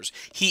factors.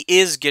 He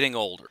is getting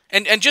older.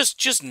 And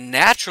just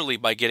naturally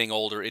by getting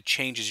older, it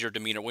changes your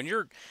demeanor. When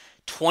you're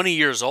 20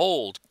 years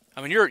old,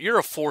 you're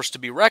a force to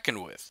be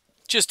reckoned with.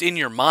 Just in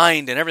your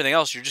mind and everything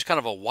else, you're just kind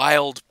of a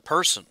wild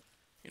person.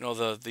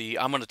 The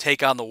I'm going to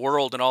take on the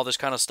world and all this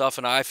kind of stuff,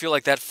 and I feel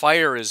like that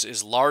fire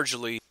is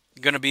largely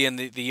going to be in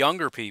the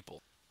younger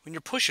people. When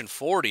you're pushing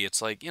 40,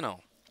 it's like,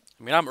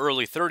 I'm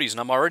early 30s and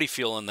I'm already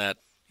feeling that.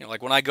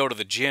 Like when I go to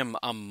the gym,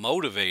 I'm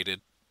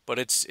motivated, but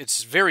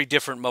it's very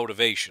different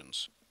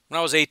motivations. When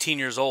I was 18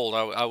 years old,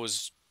 I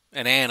was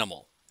an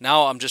animal.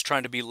 Now I'm just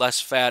trying to be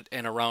less fat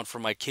and around for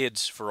my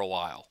kids for a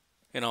while.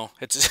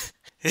 It's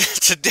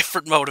it's a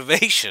different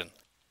motivation.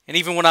 And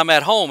even when I'm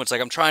at home, it's like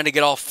I'm trying to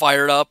get all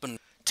fired up and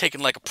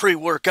taking like a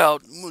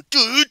pre-workout. And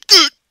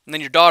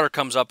then your daughter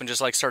comes up and just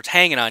like starts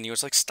hanging on you.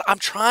 It's like, I'm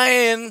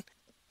trying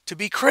to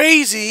be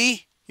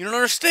crazy. You don't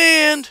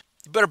understand.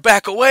 You better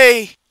back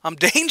away. I'm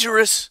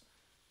dangerous.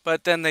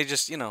 But then they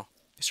just, they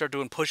start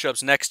doing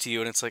push-ups next to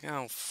you, and it's like,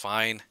 oh,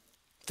 fine.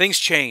 Things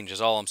change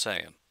is all I'm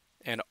saying.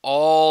 And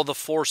all the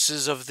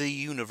forces of the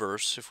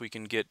universe, if we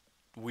can get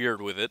weird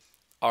with it,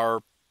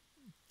 are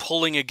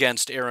pulling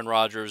against Aaron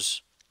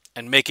Rodgers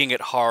and making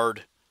it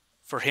hard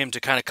for him to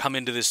kind of come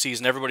into this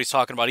season. Everybody's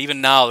talking about,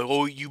 even now,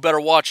 oh, you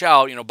better watch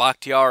out,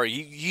 Bakhtiari.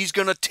 He's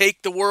going to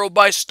take the world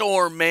by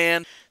storm,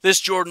 man. This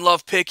Jordan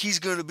Love pick, he's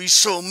going to be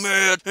so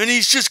mad, and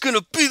he's just going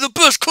to be the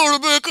best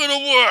quarterback in the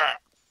world.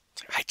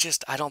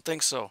 I don't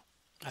think so.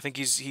 I think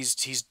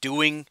he's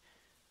doing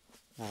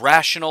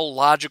rational,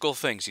 logical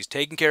things. He's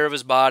taking care of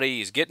his body.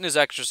 He's getting his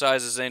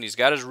exercises in. He's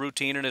got his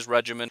routine and his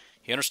regimen.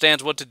 He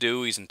understands what to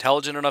do. He's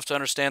intelligent enough to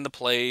understand the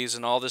plays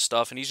and all this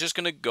stuff. And he's just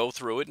going to go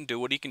through it and do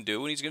what he can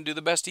do. And he's going to do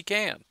the best he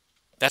can.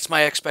 That's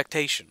my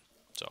expectation.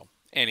 So,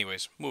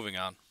 anyways, moving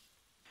on.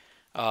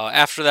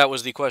 After that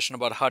was the question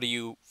about how do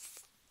you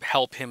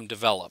help him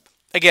develop.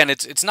 Again,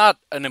 it's not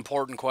an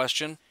important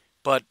question,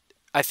 but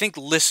I think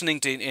listening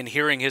to and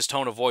hearing his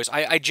tone of voice,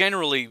 I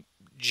genuinely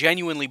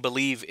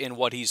believe in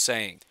what he's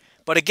saying.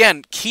 But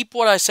again, keep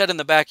what I said in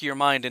the back of your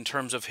mind in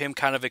terms of him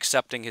kind of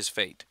accepting his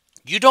fate.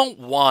 You don't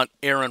want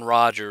Aaron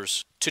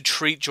Rodgers to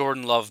treat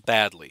Jordan Love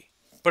badly.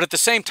 But at the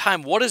same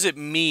time, what does it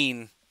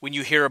mean when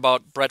you hear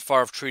about Brett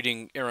Favre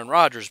treating Aaron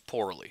Rodgers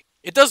poorly?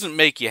 It doesn't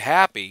make you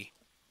happy,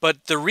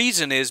 but the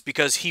reason is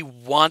because he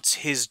wants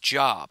his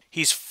job.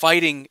 He's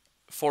fighting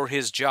for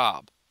his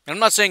job. And I'm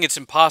not saying it's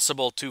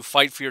impossible to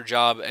fight for your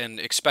job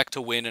and expect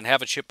to win and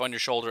have a chip on your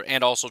shoulder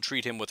and also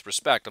treat him with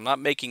respect. I'm not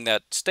making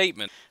that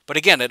statement. But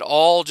again, it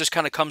all just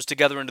kind of comes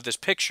together into this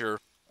picture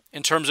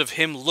in terms of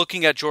him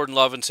looking at Jordan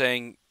Love and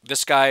saying,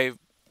 this guy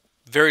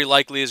very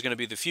likely is going to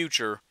be the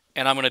future,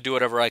 and I'm going to do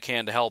whatever I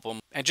can to help him.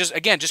 And just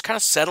kind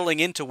of settling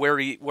into where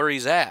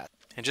he's at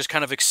and just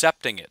kind of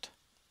accepting it.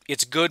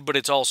 It's good, but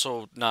it's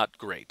also not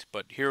great.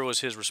 But here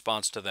was his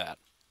response to that.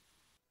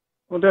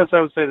 Well, Dennis, I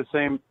would say the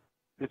same.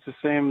 It's the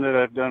same that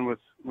I've done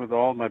with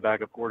all my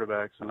backup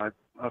quarterbacks, and I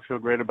feel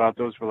great about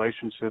those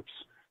relationships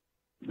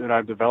that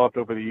I've developed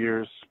over the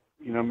years.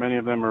 Many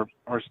of them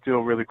are still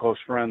really close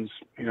friends.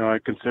 I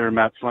consider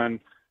Matt Flynn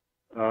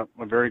a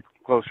very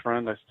close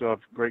friend. I still have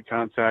great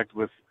contact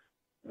with,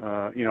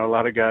 a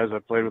lot of guys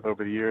I've played with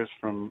over the years,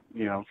 from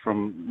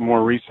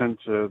more recent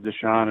to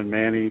Deshaun and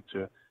Manny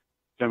to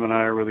Tim and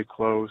I are really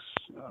close.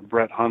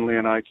 Brett Hundley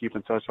and I keep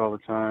in touch all the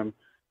time.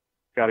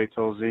 Scotty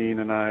Tolzien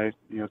and I,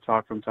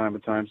 talk from time to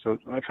time. So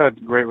I've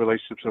had great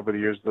relationships over the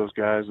years with those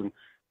guys,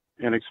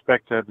 and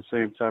expect to have the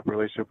same type of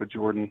relationship with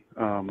Jordan.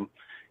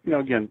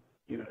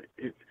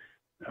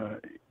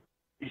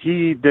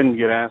 He didn't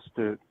get asked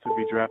to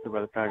be drafted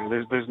by the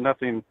Packers. There's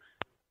nothing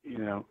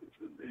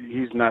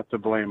he's not to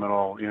blame at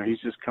all. He's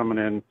just coming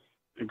in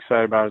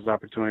excited about his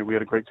opportunity. We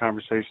had a great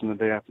conversation the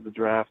day after the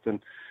draft, and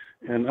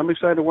I'm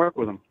excited to work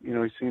with him. He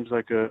seems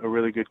like a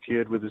really good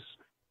kid with his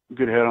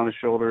good head on his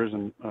shoulders,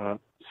 and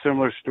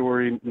similar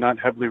story, not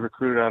heavily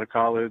recruited out of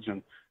college,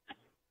 and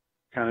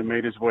kind of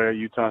made his way at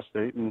Utah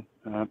State, and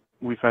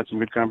we've had some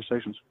good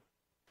conversations.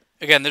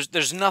 Again,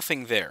 there's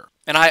nothing there.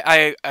 And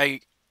I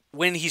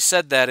when he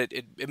said that,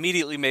 it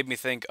immediately made me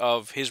think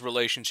of his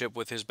relationship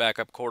with his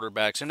backup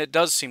quarterbacks, and it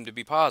does seem to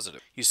be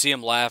positive. You see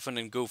him laughing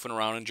and goofing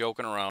around and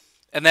joking around.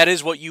 And that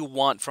is what you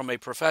want from a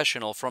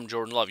professional, from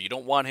Jordan Love. You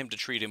don't want him to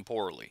treat him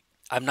poorly.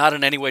 I'm not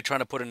in any way trying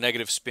to put a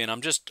negative spin.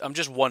 I'm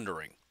just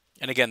wondering.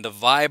 And again, the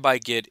vibe I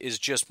get is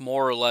just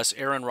more or less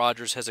Aaron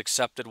Rodgers has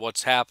accepted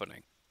what's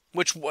happening.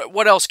 Which,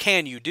 what else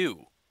can you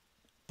do?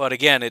 But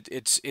again,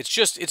 it's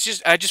just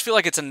I just feel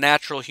like it's a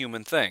natural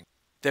human thing.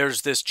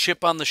 There's this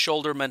chip on the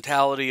shoulder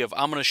mentality of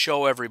I'm going to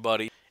show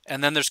everybody,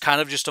 and then there's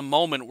kind of just a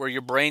moment where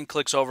your brain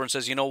clicks over and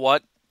says, you know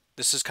what?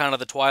 This is kind of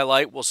the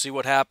twilight. We'll see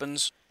what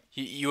happens.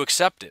 You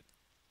accept it.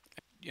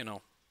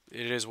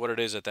 It is what it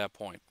is at that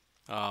point.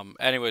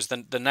 Anyways,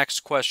 the next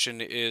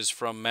question is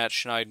from Matt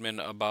Schneidman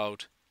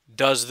about,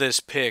 does this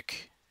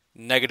pick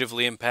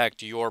negatively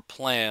impact your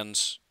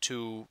plans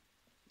to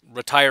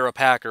retire a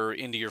Packer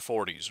into your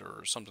 40s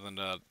or something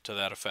to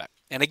that effect?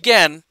 And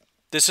again,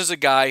 this is a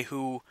guy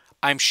who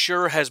I'm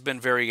sure has been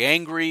very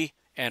angry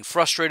and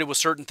frustrated with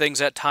certain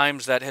things at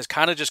times, that has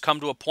kind of just come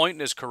to a point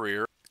in his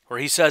career where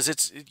he says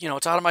it's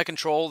out of my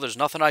control. There's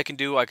nothing I can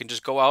do. I can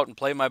just go out and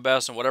play my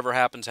best, and whatever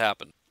happens,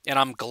 happens. And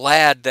I'm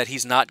glad that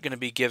he's not going to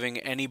be giving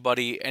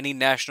anybody, any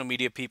national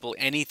media people,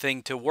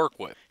 anything to work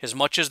with. As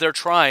much as they're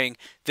trying,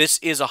 this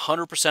is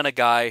 100% a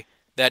guy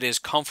that is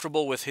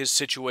comfortable with his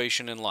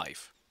situation in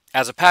life.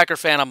 As a Packer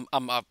fan,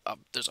 I'm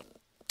there's a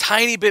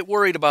tiny bit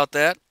worried about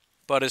that.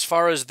 But as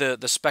far as the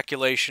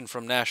speculation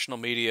from national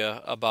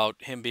media about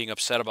him being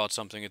upset about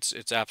something,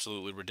 it's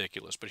absolutely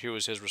ridiculous. But here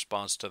was his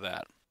response to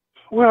that.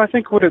 Well, I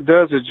think what it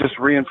does is just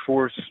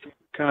reinforce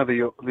kind of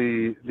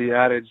the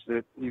adage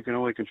that you can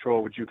only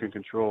control what you can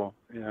control,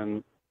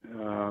 and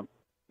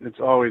it's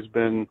always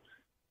been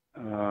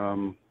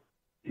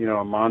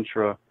a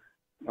mantra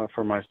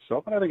for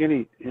myself. And I think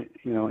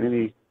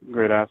any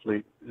great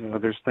athlete,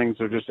 there's things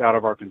that are just out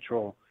of our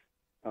control.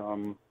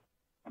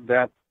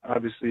 That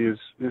obviously is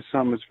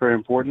something that's very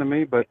important to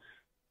me, but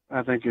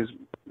I think is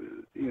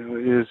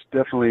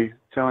definitely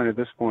telling at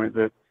this point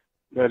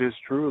that is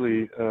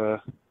truly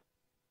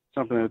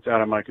something that's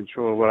out of my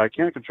control. What I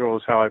can control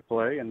is how I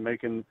play, and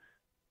making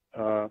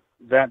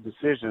that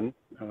decision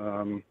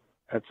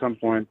at some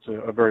point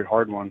a very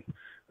hard one.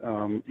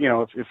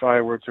 If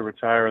I were to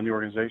retire on the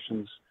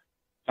organization's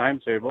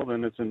timetable,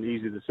 then it's an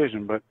easy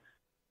decision. But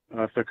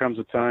if there comes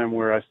a time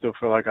where I still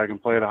feel like I can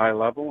play at a high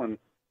level and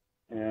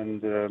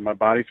my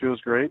body feels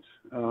great,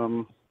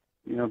 then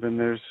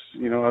there's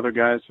other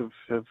guys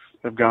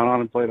have gone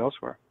on and played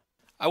elsewhere.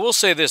 I will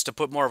say this to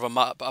put more of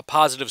a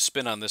positive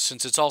spin on this,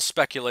 since it's all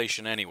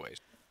speculation anyways.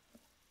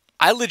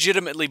 I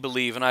legitimately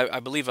believe, and I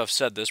believe I've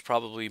said this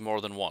probably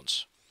more than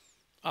once,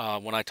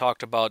 when I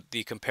talked about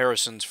the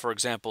comparisons, for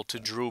example, to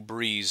Drew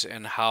Brees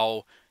and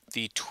how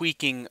the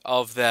tweaking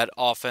of that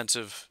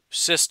offensive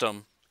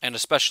system, and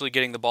especially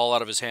getting the ball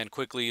out of his hand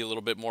quickly, a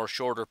little bit more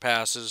shorter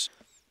passes,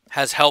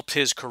 has helped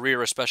his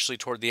career, especially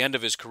toward the end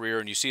of his career,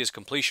 and you see his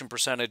completion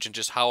percentage and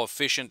just how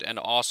efficient and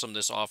awesome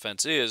this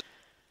offense is.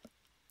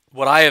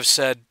 What I have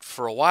said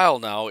for a while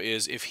now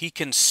is if he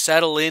can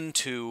settle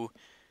into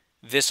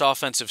this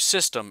offensive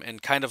system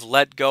and kind of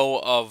let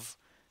go of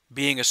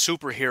being a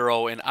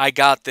superhero and I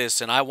got this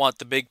and I want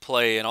the big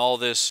play and all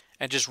this,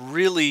 and just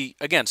really,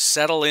 again,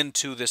 settle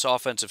into this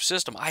offensive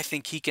system, I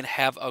think he can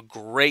have a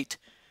great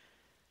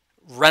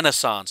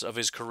renaissance of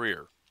his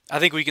career. I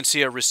think we can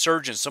see a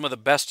resurgence, some of the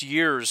best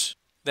years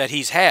that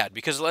he's had,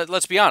 because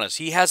let's be honest,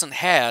 he hasn't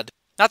had,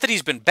 not that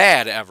he's been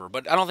bad ever,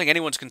 but I don't think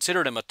anyone's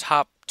considered him a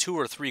top 2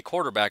 or 3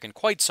 quarterback in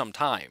quite some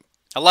time.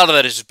 A lot of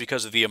that is just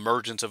because of the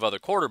emergence of other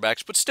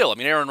quarterbacks, but still, I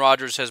mean, Aaron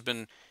Rodgers has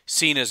been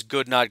seen as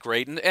good, not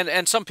great,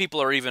 and some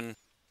people are even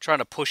trying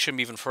to push him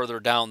even further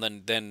down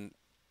than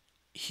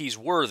he's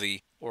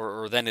worthy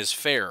or than is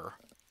fair.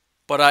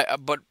 But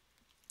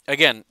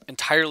again,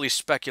 entirely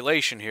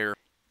speculation here.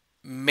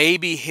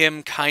 Maybe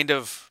him kind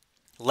of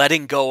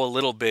letting go a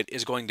little bit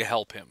is going to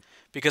help him.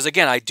 Because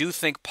again, I do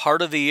think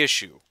part of the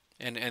issue,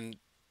 and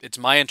it's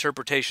my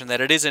interpretation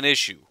that it is an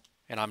issue,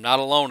 and I'm not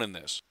alone in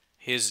this,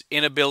 his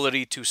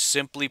inability to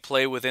simply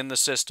play within the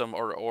system,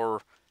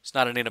 or it's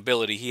not an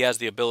inability, he has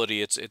the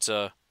ability, it's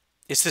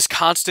this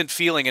constant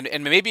feeling,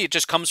 and maybe it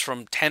just comes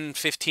from 10,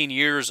 15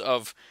 years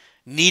of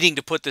needing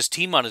to put this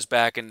team on his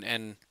back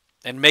and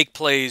make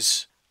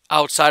plays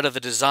outside of the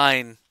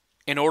design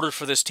in order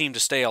for this team to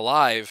stay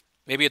alive.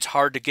 Maybe it's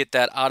hard to get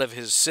that out of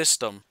his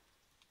system.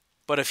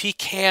 But if he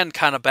can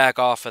kind of back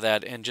off of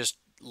that and just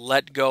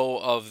let go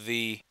of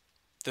the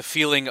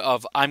feeling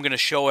of I'm going to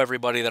show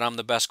everybody that I'm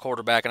the best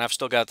quarterback and I've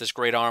still got this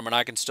great arm and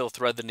I can still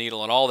thread the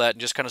needle and all that,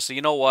 and just kind of say,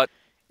 you know what,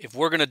 if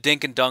we're going to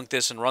dink and dunk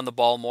this and run the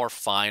ball more,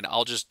 fine,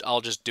 I'll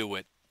just do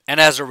it. And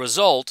as a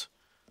result,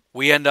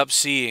 we end up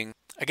seeing,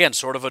 again,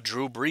 sort of a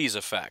Drew Brees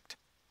effect,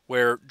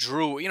 where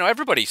Drew,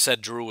 everybody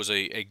said Drew was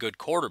a good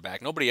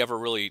quarterback. Nobody ever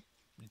really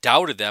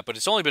doubted that, but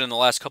it's only been in the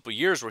last couple of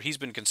years where he's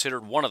been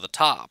considered one of the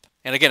top.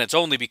 And again, it's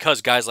only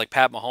because guys like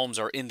Pat Mahomes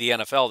are in the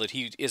NFL that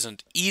he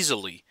isn't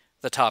easily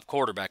the top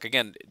quarterback.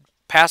 Again,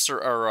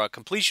 passer or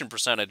completion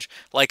percentage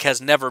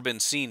has never been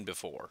seen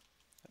before.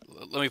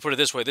 Let me put it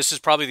this way. This is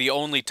probably the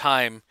only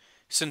time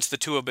since the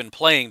two have been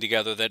playing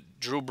together that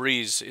Drew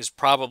Brees is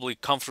probably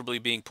comfortably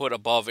being put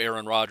above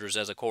Aaron Rodgers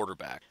as a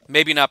quarterback.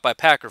 Maybe not by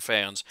Packer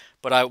fans,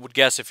 but I would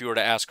guess if you were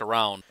to ask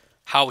around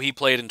how he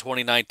played in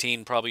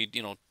 2019, probably,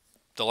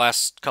 the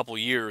last couple of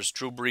years,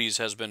 Drew Brees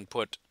has been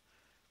put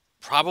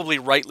probably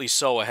rightly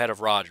so ahead of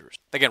Rodgers.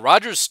 Again,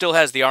 Rodgers still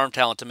has the arm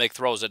talent to make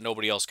throws that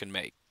nobody else can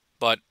make,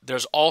 but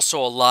there's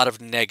also a lot of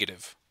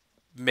negative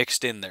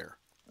mixed in there.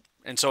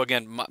 And so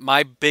again,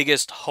 my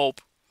biggest hope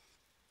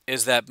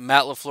is that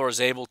Matt LaFleur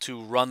is able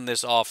to run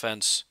this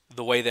offense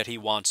the way that he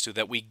wants to,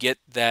 that we get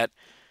that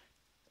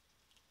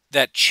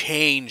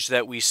change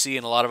that we see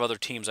in a lot of other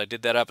teams. I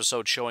did that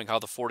episode showing how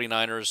the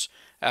 49ers,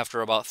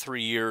 after about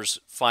 3 years,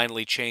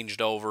 finally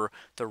changed over.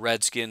 The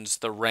Redskins,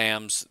 the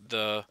Rams,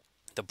 the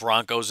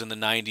Broncos in the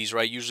 90s,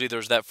 right? Usually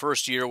there's that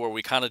first year where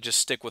we kind of just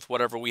stick with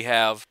whatever we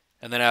have,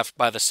 and then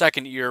by the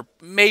second year,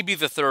 maybe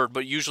the third,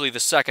 but usually the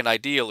second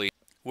ideally,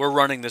 we're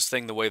running this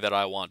thing the way that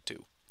I want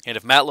to. And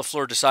if Matt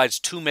LaFleur decides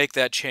to make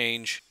that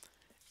change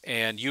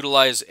and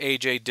utilize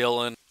A.J.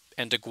 Dillon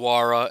and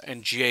DeGuara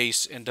and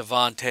Jace and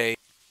Devontae,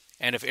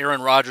 and if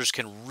Aaron Rodgers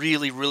can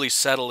really, really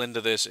settle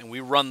into this and we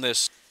run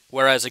this,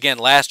 whereas, again,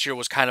 last year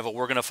was kind of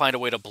we're going to find a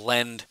way to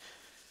blend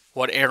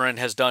what Aaron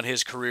has done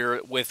his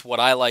career with what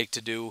I like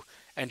to do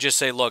and just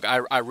say, look,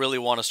 I really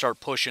want to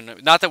start pushing.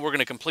 Not that we're going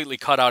to completely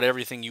cut out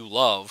everything you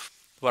love,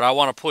 but I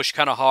want to push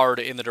kind of hard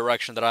in the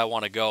direction that I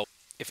want to go.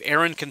 If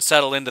Aaron can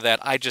settle into that,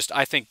 I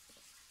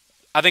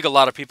think a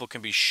lot of people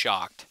can be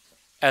shocked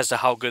as to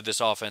how good this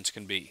offense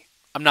can be.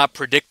 I'm not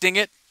predicting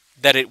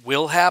that it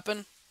will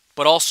happen,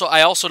 but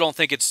I also don't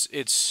think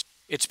it's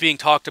being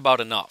talked about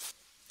enough.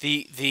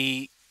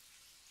 The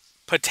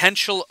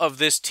potential of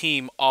this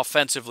team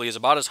offensively is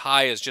about as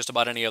high as just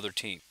about any other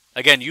team.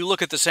 Again, you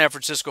look at the San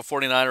Francisco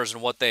 49ers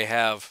and what they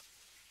have.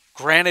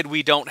 Granted,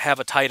 we don't have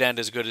a tight end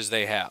as good as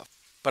they have,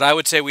 but I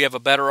would say we have a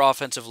better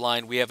offensive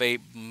line. We have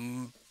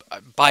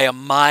by a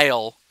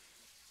mile,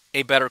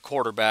 a better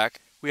quarterback.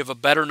 We have a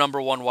better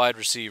number one wide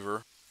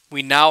receiver.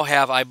 We now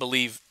have, I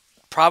believe,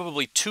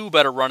 probably 2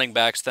 better running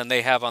backs than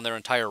they have on their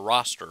entire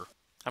roster.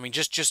 I mean,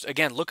 just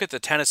again, look at the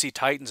Tennessee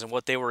Titans and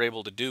what they were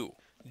able to do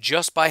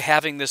just by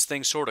having this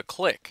thing sort of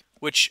click,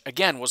 which,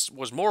 again,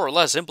 was more or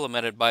less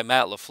implemented by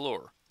Matt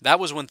LaFleur. That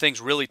was when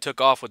things really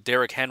took off with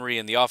Derrick Henry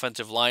and the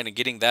offensive line and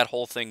getting that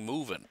whole thing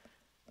moving.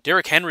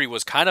 Derrick Henry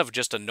was kind of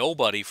just a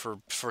nobody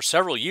for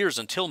several years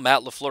until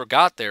Matt LaFleur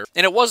got there,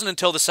 and it wasn't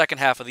until the second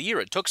half of the year.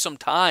 It took some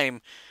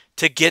time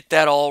to get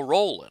that all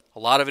rolling. A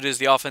lot of it is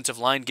the offensive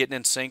line getting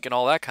in sync and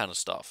all that kind of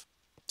stuff.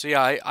 So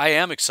yeah, I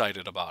am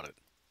excited about it.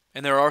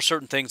 And there are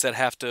certain things that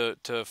have to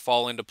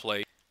fall into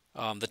play.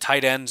 The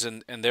tight ends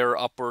and their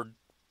upward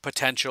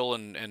potential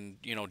and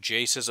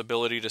Jace's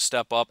ability to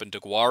step up and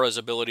DeGuara's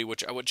ability,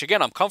 which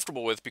again I'm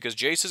comfortable with because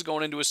Jace is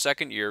going into his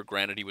second year.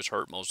 Granted, he was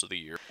hurt most of the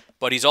year.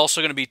 But he's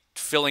also going to be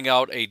filling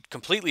out a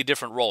completely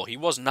different role. He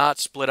was not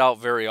split out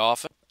very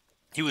often.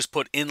 He was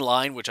put in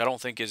line, which I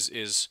don't think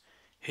is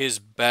his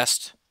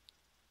best,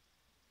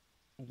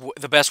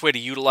 the best way to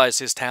utilize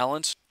his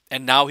talents.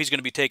 And now he's going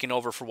to be taking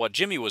over for what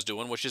Jimmy was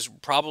doing, which is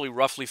probably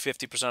roughly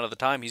 50% of the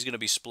time he's going to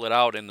be split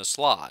out in the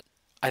slot.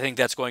 I think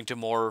that's going to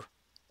more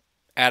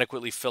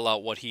adequately fill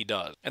out what he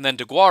does. And then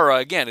DeGuara,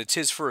 again, it's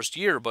his first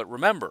year, but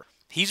remember,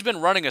 he's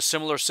been running a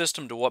similar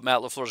system to what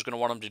Matt LaFleur is going to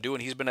want him to do,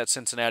 and he's been at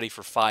Cincinnati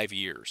for 5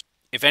 years.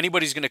 If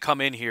anybody's going to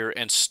come in here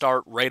and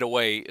start right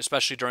away,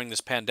 especially during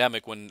this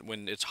pandemic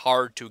when it's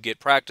hard to get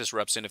practice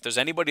reps in, if there's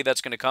anybody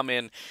that's going to come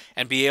in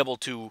and be able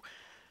to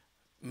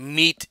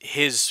meet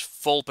his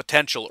full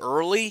potential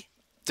early,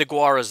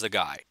 DeGuara is the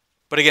guy.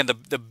 But again,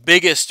 the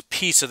biggest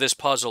piece of this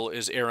puzzle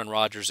is Aaron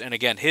Rodgers. And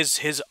again,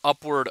 his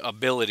upward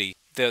ability,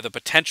 the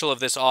potential of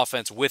this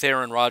offense with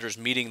Aaron Rodgers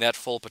meeting that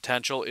full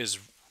potential is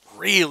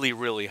really,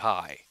 really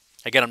high.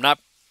 Again, I'm not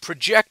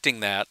projecting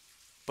that,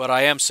 but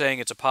I am saying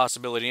it's a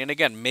possibility. And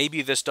again,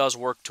 maybe this does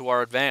work to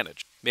our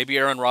advantage. Maybe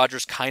Aaron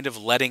Rodgers kind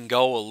of letting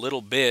go a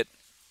little bit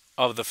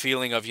of the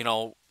feeling of,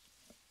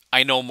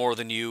 I know more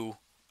than you.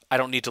 I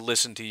don't need to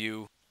listen to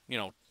you.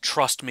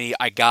 Trust me,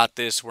 I got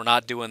this. We're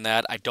not doing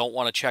that. I don't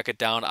want to check it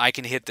down. I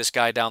can hit this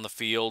guy down the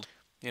field.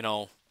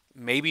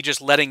 Maybe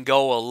just letting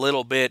go a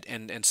little bit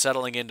and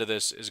settling into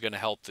this is going to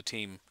help the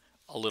team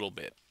a little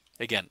bit.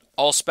 Again,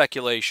 all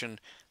speculation,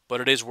 but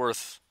it is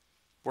worth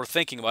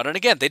thinking about. And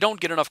again, they don't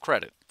get enough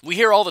credit. We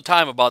hear all the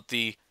time about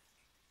the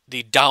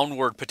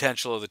downward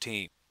potential of the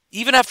team.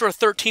 Even after a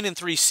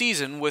 13-3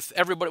 season with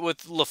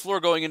LaFleur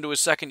going into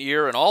his second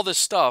year and all this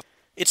stuff,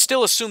 it's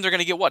still assumed they're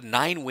going to get,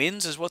 9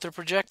 wins is what they're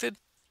projected?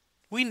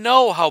 We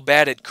know how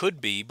bad it could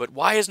be, but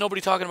why is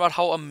nobody talking about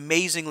how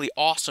amazingly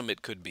awesome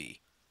it could be?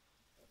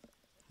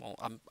 Well,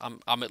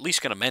 I'm at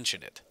least going to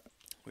mention it.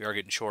 We are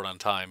getting short on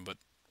time, but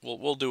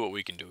we'll do what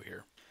we can do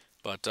here.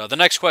 But the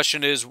next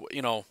question is,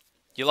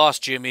 you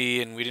lost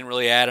Jimmy, and we didn't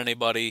really add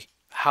anybody.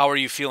 How are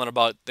you feeling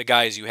about the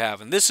guys you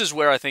have? And this is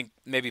where I think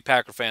maybe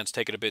Packer fans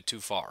take it a bit too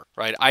far,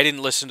 right? I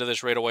didn't listen to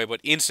this right away,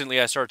 but instantly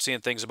I start seeing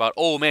things about,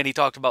 oh man, he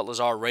talked about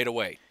Lazard right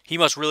away. He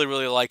must really,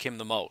 really like him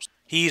the most.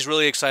 He's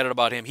really excited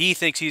about him. He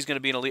thinks he's going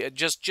to be an elite.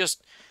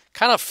 Just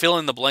kind of fill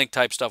in the blank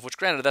type stuff, which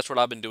granted, that's what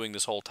I've been doing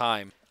this whole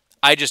time.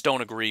 I just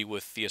don't agree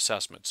with the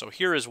assessment. So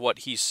here is what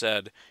he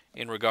said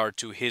in regard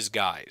to his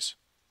guys.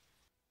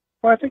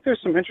 Well, I think there's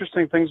some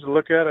interesting things to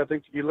look at. I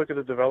think you look at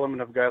the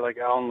development of a guy like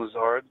Alan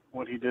Lazard,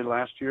 what he did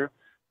last year,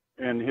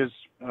 and his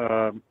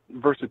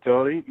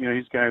versatility.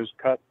 He's a guy who's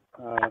cut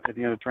at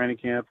the end of training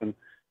camp and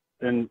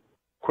then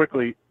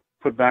quickly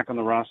put back on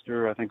the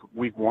roster, I think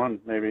week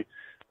 1 maybe.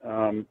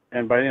 And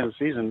by the end of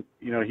the season,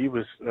 he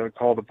was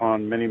called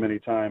upon many, many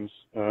times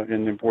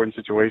in important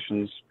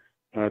situations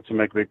to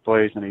make big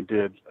plays, and he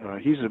did.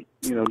 He's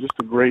just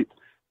a great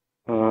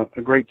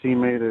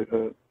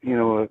teammate,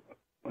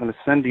 an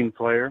ascending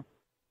player.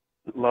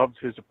 Loved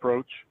his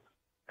approach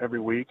every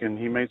week, and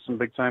he made some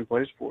big-time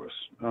plays for us.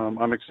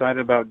 I'm excited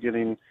about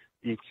getting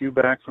EQ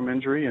back from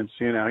injury and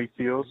seeing how he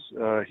feels.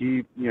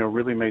 He,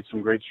 really made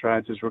some great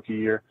strides his rookie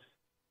year,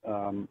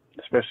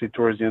 especially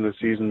towards the end of the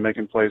season,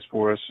 making plays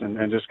for us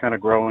and just kind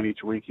of growing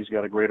each week. He's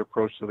got a great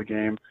approach to the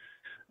game.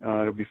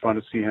 It'll be fun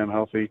to see him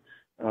healthy.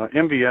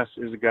 MVS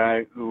is a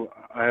guy who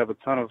I have a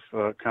ton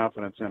of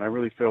confidence in. I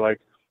really feel like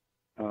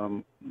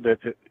that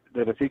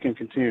if he can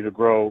continue to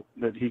grow,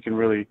 that he can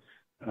really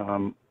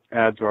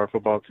add to our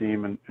football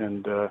team,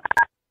 and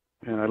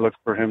I look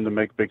for him to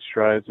make big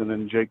strides. And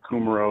then Jake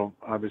Kumaro,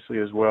 obviously,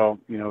 as well.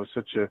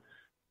 Such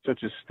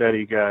a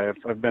steady guy.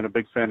 I've been a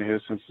big fan of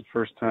his since the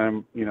first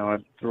time I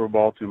threw a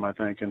ball to him, I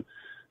think, and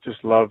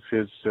just love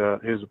his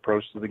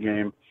approach to the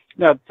game.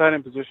 Now, at the tight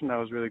end position, I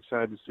was really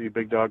excited to see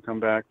Big Dog come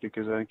back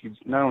because I think he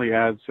not only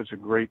adds such a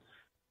great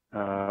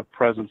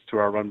presence to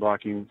our run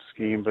blocking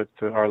scheme, but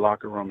to our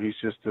locker room. He's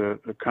just a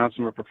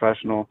consummate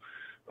professional,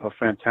 a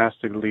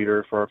fantastic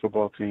leader for our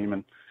football team,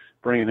 and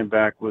bringing him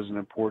back was an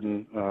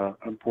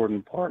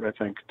important part, I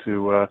think,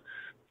 to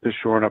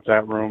shoring up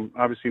that room.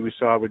 Obviously, we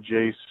saw with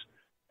Jace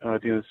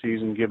at the end of the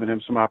season, giving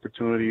him some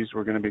opportunities.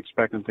 We're going to be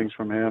expecting things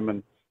from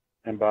him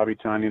and Bobby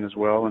Tanyan as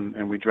well,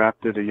 and we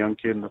drafted a young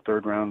kid in the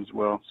 3rd round as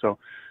well. So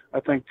I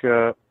think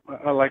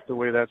I like the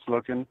way that's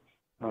looking.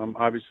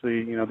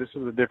 Obviously, this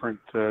is a different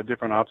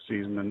off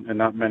season, and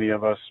not many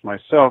of us,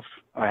 myself,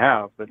 I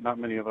have, but not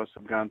many of us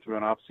have gone through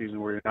an off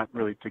season where you're not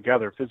really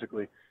together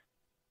physically.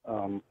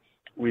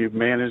 We've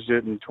managed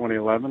it in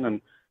 2011,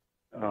 and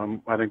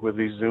I think with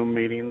these Zoom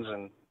meetings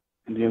and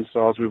the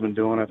installs we've been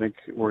doing, I think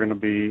we're going to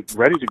be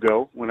ready to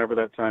go whenever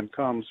that time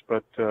comes,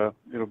 but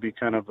it'll be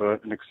kind of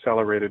an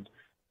accelerated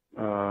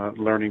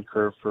learning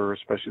curve for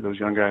especially those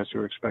young guys who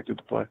are expected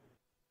to play.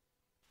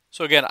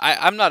 So again,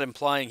 I'm not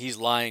implying he's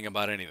lying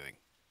about anything.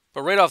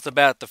 But right off the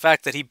bat, the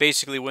fact that he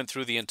basically went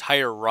through the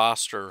entire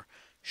roster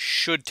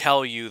should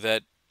tell you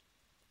that,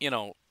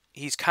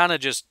 he's kind of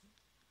just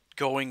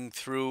going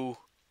through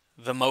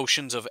the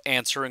motions of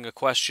answering a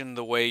question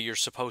the way you're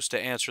supposed to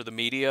answer the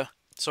media.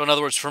 So in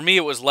other words, for me,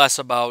 it was less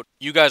about,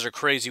 you guys are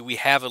crazy, we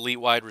have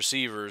elite wide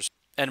receivers,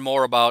 and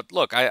more about,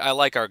 look, I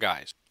like our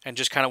guys. And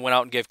just kind of went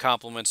out and gave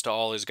compliments to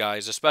all his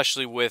guys,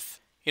 especially with,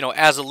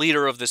 as a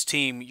leader of this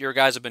team, your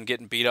guys have been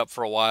getting beat up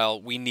for a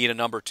while. We need a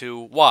number 2.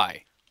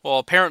 Why? Well,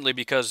 apparently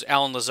because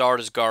Alan Lazard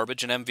is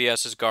garbage, and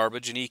MVS is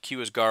garbage, and EQ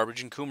is garbage,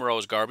 and Kumaro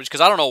is garbage.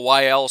 Because I don't know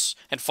why else,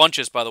 and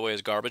Funchess, by the way,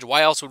 is garbage.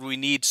 Why else would we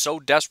need so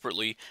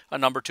desperately a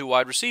number 2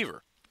 wide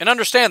receiver? And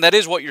understand that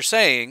is what you're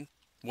saying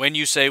when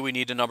you say we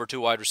need a number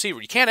 2 wide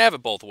receiver. You can't have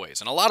it both ways,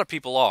 and a lot of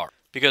people are.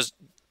 Because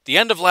the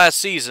end of last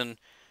season,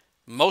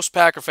 most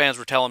Packer fans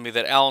were telling me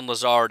that Alan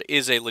Lazard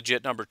is a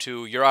legit number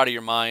 2. You're out of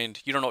your mind.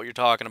 You don't know what you're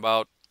talking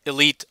about.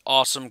 Elite,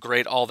 awesome,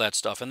 great, all that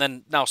stuff. And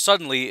then now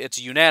suddenly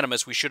it's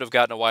unanimous we should have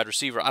gotten a wide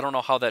receiver. I don't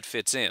know how that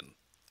fits in.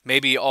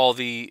 Maybe all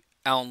the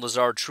Alan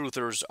Lazard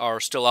truthers are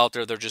still out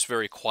there. They're just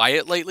very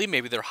quiet lately.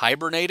 Maybe they're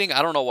hibernating.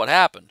 I don't know what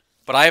happened.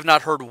 But I have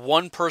not heard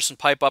one person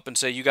pipe up and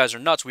say, you guys are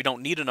nuts. We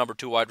don't need a number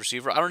 2 wide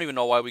receiver. I don't even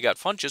know why we got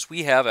Funchess.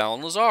 We have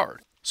Alan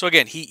Lazard. So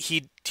again,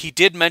 he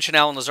did mention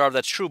Alan Lazard.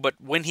 That's true. But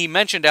when he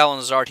mentioned Alan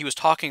Lazard, he was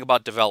talking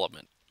about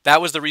development. That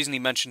was the reason he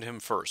mentioned him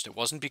first. It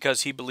wasn't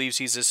because he believes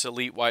he's this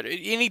elite wide... And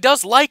he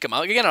does like him.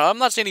 Again, I'm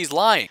not saying he's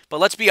lying. But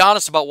let's be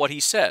honest about what he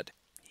said.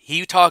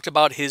 He talked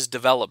about his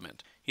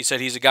development. He said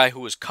he's a guy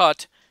who was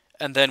cut,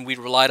 and then we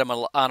relied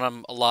on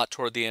him a lot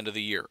toward the end of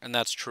the year. And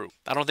that's true.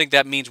 I don't think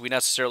that means we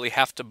necessarily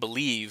have to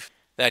believe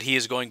that he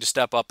is going to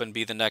step up and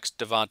be the next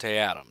Davante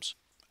Adams.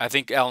 I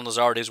think Alan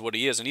Lazard is what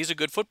he is, and he's a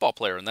good football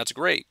player, and that's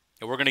great.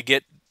 And we're going to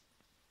get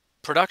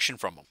production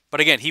from him. But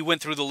again, he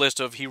went through the list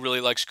of he really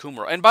likes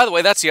Kumaro. And by the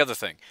way, that's the other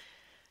thing.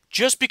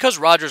 Just because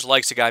Rodgers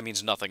likes a guy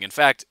means nothing. In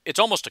fact, it's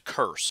almost a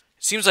curse.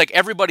 It seems like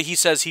everybody he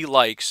says he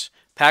likes,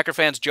 Packer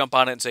fans jump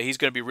on it and say he's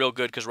going to be real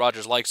good because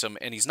Rodgers likes him,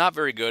 and he's not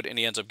very good, and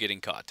he ends up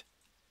getting cut.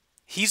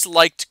 He's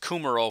liked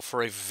Kumaro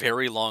for a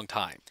very long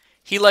time.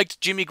 He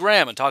liked Jimmy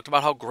Graham and talked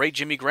about how great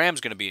Jimmy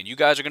Graham's going to be, and you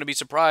guys are going to be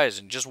surprised,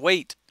 and just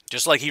wait.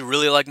 Just like he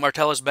really liked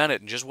Martellus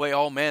Bennett, and just wait,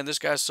 oh man, this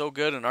guy's so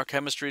good, and our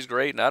chemistry's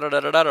great, and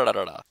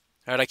da-da-da-da-da-da-da-da.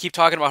 And I keep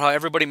talking about how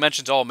everybody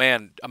mentions, oh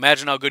man,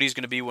 imagine how good he's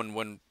going to be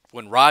when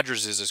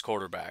Rodgers is his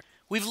quarterback.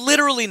 We've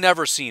literally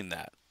never seen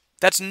that.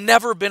 That's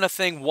never been a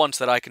thing once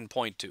that I can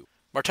point to.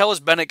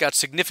 Martellus Bennett got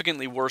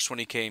significantly worse when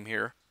he came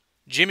here.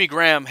 Jimmy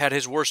Graham had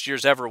his worst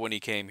years ever when he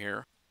came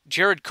here.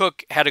 Jared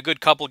Cook had a good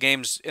couple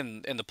games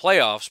in the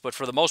playoffs, but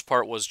for the most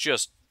part was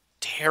just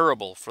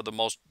terrible for the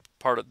most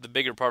part of the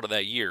bigger part of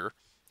that year.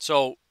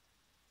 So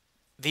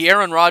the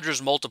Aaron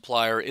Rodgers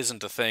multiplier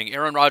isn't a thing.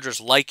 Aaron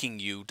Rodgers liking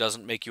you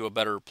doesn't make you a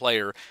better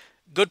player.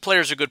 Good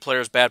players are good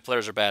players, bad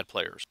players are bad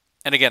players.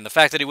 And again, the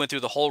fact that he went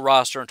through the whole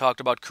roster and talked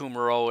about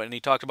Kumaro and he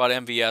talked about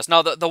MVS.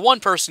 Now, the one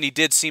person he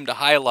did seem to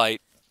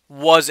highlight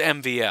was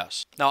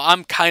MVS. Now,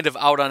 I'm kind of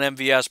out on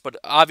MVS, but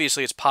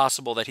obviously it's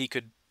possible that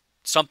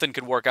something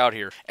could work out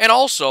here. And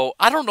also,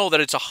 I don't know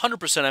that it's 100%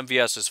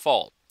 MVS's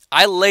fault.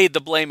 I laid the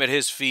blame at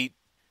his feet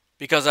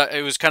because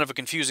it was kind of a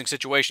confusing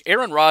situation.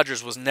 Aaron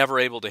Rodgers was never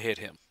able to hit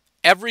him.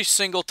 Every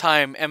single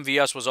time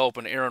MVS was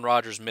open, Aaron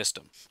Rodgers missed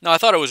him. Now, I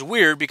thought it was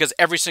weird because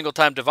every single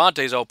time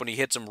Devontae's open, he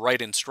hits him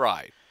right in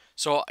stride.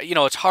 So,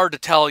 it's hard to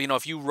tell,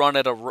 if you run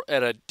at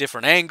a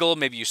different angle,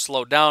 maybe you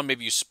slow down,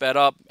 maybe you sped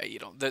up,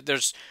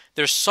 there's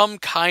some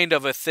kind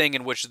of a thing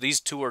in which these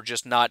two are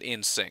just not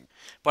in sync.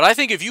 But I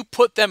think if you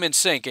put them in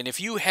sync, and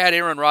if you had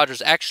Aaron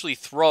Rodgers actually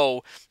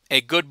throw a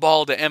good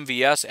ball to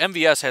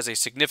MVS has a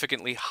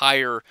significantly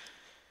higher,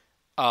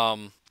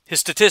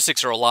 his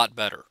statistics are a lot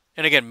better.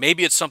 And again,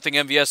 maybe it's something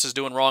MVS is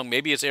doing wrong.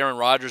 Maybe it's Aaron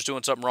Rodgers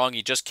doing something wrong.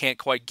 He just can't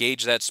quite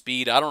gauge that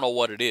speed. I don't know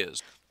what it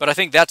is. But I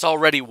think that's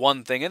already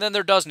one thing. And then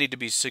there does need to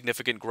be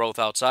significant growth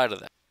outside of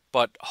that.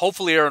 But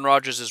hopefully Aaron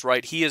Rodgers is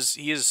right. If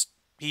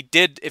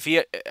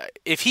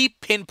he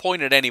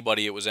pinpointed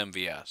anybody, it was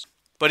MVS.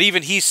 But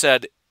even he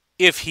said,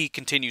 if he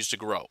continues to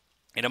grow.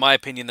 And in my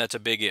opinion, that's a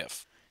big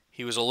if.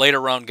 He was a later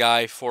round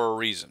guy for a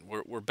reason.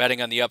 We're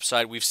betting on the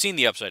upside. We've seen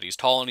the upside. He's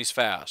tall and he's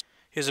fast.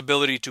 His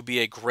ability to be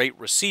a great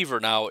receiver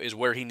now is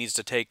where he needs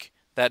to take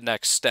that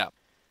next step.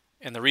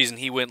 And the reason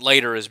he went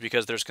later is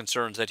because there's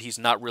concerns that he's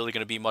not really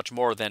going to be much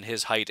more than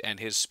his height and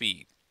his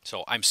speed.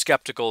 So I'm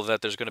skeptical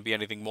that there's going to be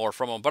anything more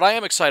from him, but I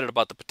am excited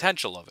about the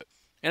potential of it.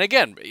 And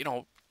again,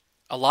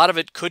 a lot of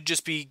it could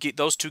just be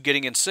those two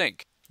getting in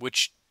sync,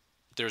 which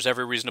there's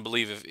every reason to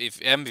believe if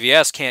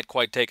MVS can't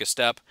quite take a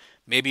step,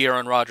 maybe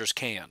Aaron Rodgers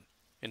can,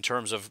 in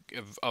terms of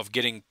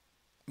getting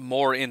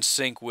more in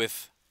sync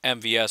with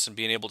MVS and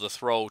being able to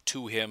throw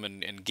to him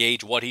and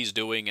gauge what he's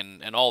doing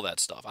and all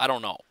that stuff. I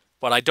don't know.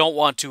 But I don't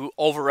want to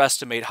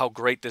overestimate how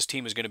great this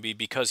team is going to be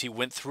because he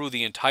went through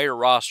the entire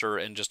roster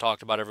and just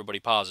talked about everybody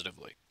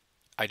positively.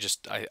 I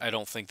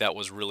don't think that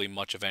was really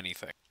much of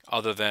anything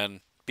other than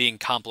being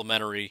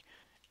complimentary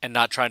and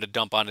not trying to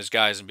dump on his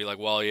guys and be like,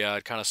 well, yeah,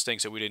 it kind of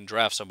stinks that we didn't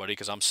draft somebody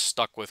because I'm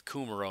stuck with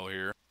Kumaro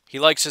here. He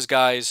likes his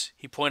guys.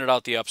 He pointed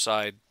out the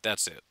upside.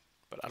 That's it.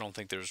 But I don't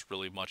think there's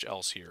really much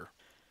else here.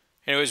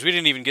 Anyways, we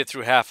didn't even get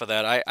through half of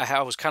that.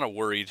 I was kind of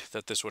worried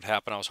that this would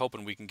happen. I was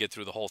hoping we can get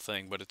through the whole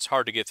thing, but it's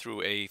hard to get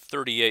through a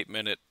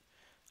 38-minute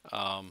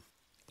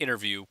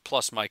interview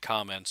plus my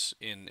comments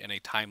in a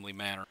timely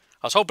manner.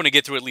 I was hoping to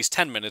get through at least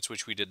 10 minutes,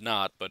 which we did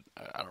not, but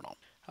I don't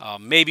know.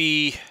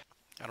 Maybe,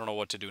 I don't know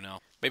what to do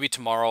now. Maybe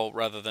tomorrow,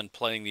 rather than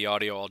playing the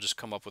audio, I'll just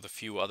come up with a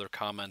few other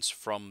comments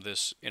from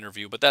this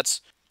interview. But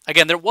that's,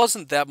 again, there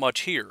wasn't that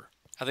much here.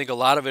 I think a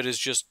lot of it is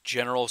just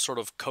general sort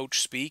of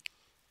coach speak.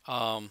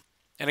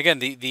 And again,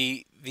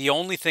 the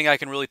only thing I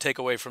can really take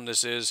away from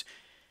this is,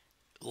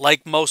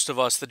 like most of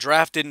us, the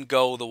draft didn't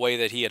go the way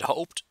that he had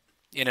hoped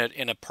in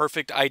a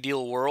perfect,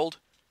 ideal world,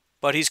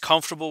 but he's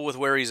comfortable with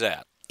where he's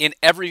at in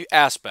every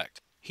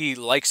aspect. He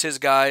likes his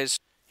guys,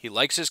 he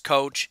likes his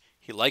coach,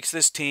 he likes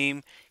this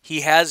team.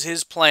 He has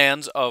his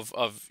plans of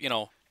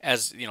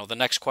as the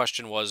next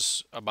question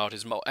was about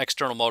his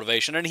external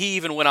motivation, and he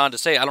even went on to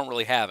say, I don't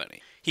really have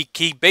any.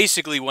 He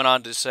basically went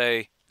on to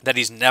say that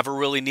he's never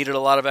really needed a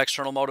lot of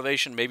external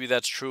motivation. Maybe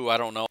that's true, I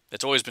don't know.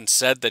 It's always been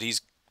said that he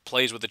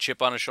plays with a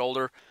chip on his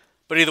shoulder.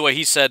 But either way,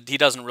 he said he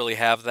doesn't really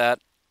have that.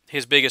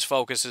 His biggest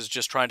focus is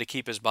just trying to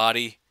keep his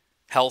body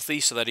healthy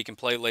so that he can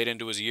play late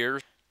into his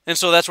years. And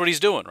so that's what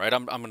he's doing, right?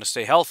 I'm going to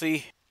stay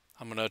healthy.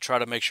 I'm going to try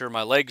to make sure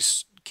my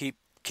legs keep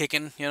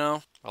kicking, I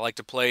like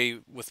to play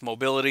with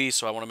mobility,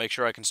 so I want to make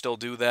sure I can still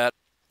do that.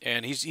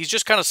 And he's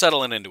just kind of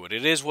settling into it.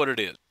 It is what it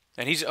is.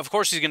 And of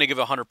course he's going to give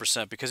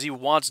 100% because he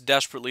wants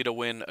desperately to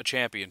win a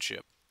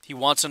championship. He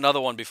wants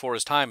another one before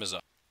his time is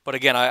up. But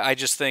again, I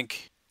just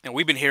think, and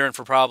we've been hearing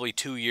for probably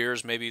 2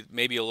 years,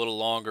 maybe a little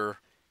longer,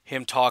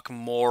 him talk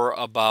more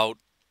about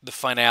the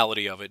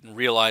finality of it and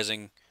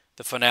realizing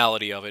the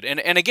finality of it.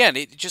 And again,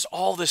 it just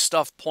all this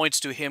stuff points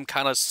to him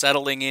kind of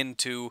settling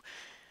into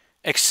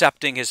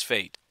accepting his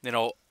fate,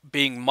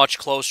 being much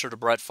closer to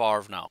Brett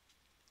Favre now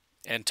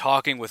and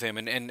talking with him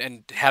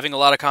and having a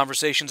lot of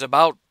conversations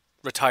about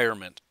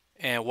retirement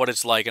and what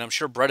it's like. And I'm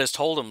sure Brett has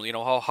told him,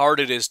 how hard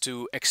it is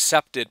to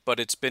accept it, but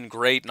it's been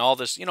great and all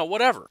this,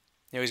 whatever.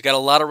 He's got a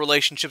lot of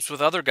relationships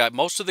with other guys.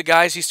 Most of the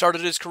guys he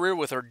started his career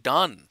with are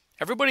done.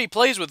 Everybody he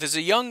plays with is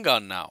a young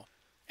gun now.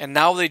 And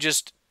now they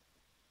just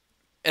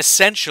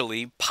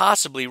essentially,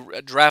 possibly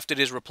drafted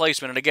his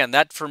replacement. And again,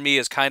 that for me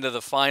is kind of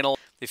the final.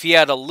 If he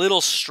had a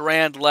little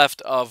strand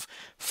left of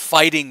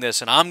fighting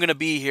this, and I'm going to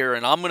be here,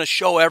 and I'm going to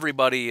show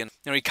everybody, and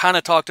he kind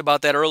of talked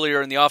about that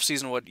earlier in the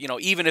offseason, what,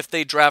 even if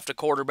they draft a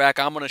quarterback,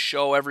 I'm going to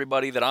show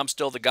everybody that I'm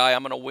still the guy,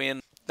 I'm going to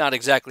win. Not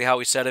exactly how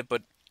he said it,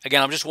 but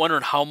again, I'm just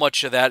wondering how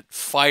much of that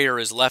fire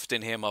is left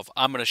in him of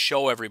I'm going to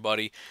show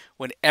everybody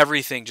when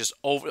everything just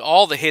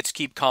all the hits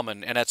keep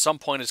coming, and at some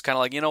point it's kind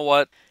of like, you know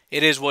what?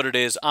 It is what it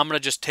is. I'm going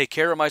to just take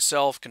care of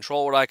myself,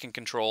 control what I can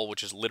control,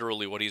 which is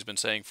literally what he's been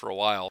saying for a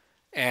while.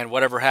 And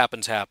whatever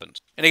happens,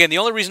 happens. And again, the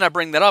only reason I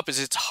bring that up is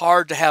it's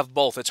hard to have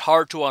both. It's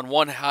hard to, on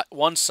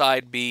one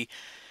side, be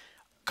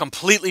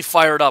completely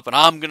fired up, and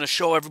I'm going to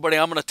show everybody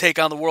I'm going to take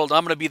on the world.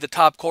 I'm going to be the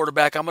top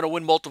quarterback. I'm going to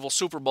win multiple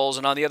Super Bowls.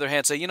 And on the other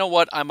hand, say, you know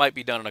what? I might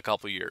be done in a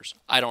couple years.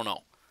 I don't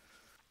know.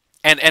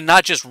 And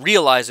not just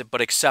realize it, but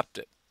accept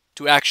it.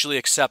 To actually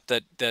accept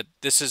that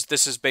this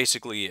is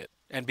basically it.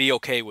 And be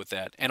okay with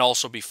that, and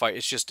also be fight.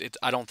 It's just,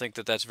 I don't think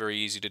that that's very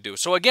easy to do.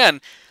 So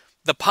again,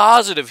 the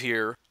positive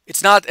here,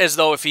 it's not as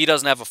though if he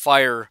doesn't have a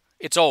fire,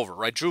 it's over,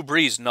 right? Drew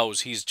Brees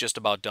knows he's just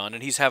about done,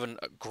 and he's having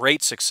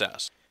great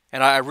success.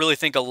 And I really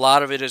think a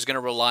lot of it is going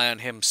to rely on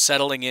him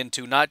settling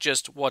into not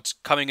just what's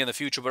coming in the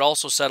future, but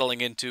also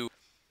settling into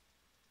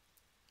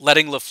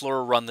letting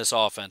LaFleur run this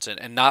offense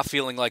and not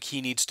feeling like he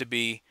needs to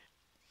be,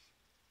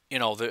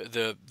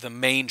 the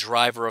main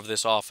driver of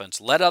this offense.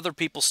 Let other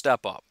people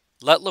step up.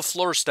 Let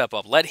LaFleur step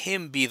up. Let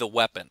him be the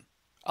weapon.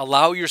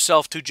 Allow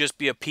yourself to just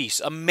be a piece,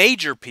 a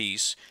major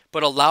piece,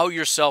 but allow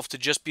yourself to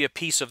just be a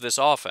piece of this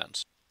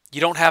offense. You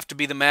don't have to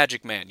be the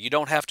magic man. You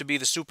don't have to be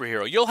the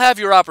superhero. You'll have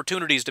your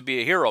opportunities to be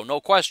a hero,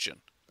 no question.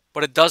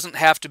 But it doesn't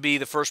have to be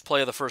the first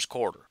play of the first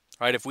quarter.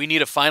 Right? If we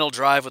need a final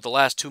drive with the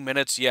last 2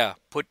 minutes, yeah,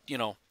 put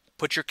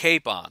your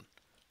cape on.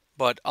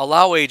 But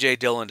allow A.J.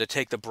 Dillon to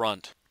take the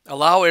brunt.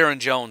 Allow Aaron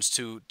Jones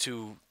to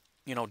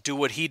do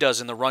what he does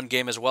in the run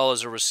game as well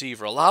as a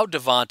receiver. Allow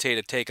Devontae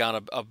to take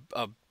on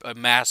a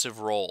massive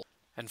role.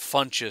 And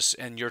Funchess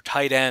and your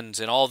tight ends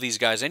and all these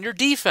guys. And your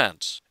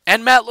defense.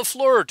 And Matt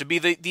LaFleur to be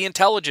the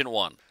intelligent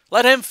one.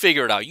 Let him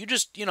figure it out. You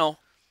just,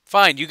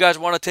 fine. You guys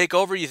want to take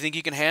over? You think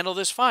you can handle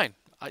this? Fine.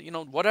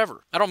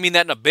 Whatever. I don't mean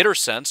that in a bitter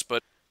sense,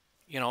 but,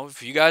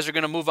 if you guys are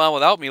going to move on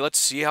without me, let's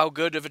see how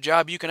good of a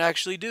job you can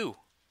actually do.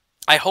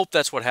 I hope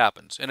that's what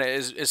happens. And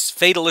as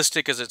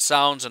fatalistic as it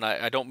sounds, and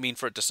I don't mean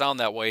for it to sound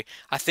that way,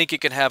 I think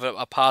it can have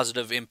a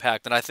positive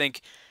impact. And I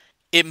think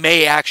it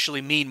may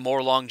actually mean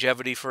more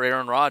longevity for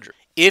Aaron Rodgers.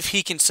 If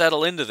he can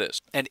settle into this,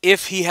 and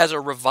if he has a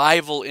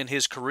revival in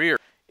his career,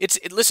 it's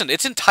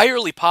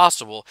entirely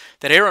possible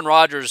that Aaron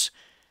Rodgers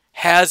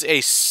has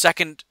a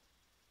second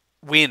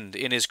wind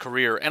in his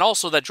career, and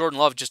also that Jordan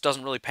Love just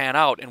doesn't really pan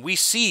out, and we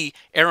see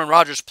Aaron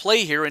Rodgers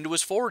play here into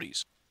his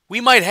 40s. We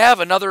might have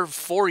another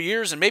 4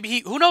 years, and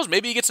maybe who knows,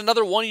 maybe he gets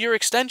another 1-year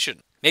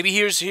extension. Maybe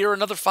he's here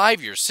another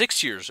 5 years,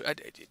 6 years.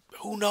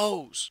 Who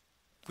knows?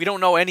 We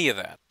don't know any of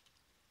that.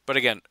 But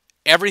again,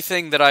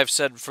 everything that I've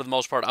said for the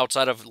most part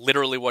outside of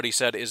literally what he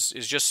said is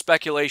just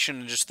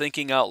speculation and just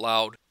thinking out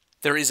loud.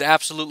 There is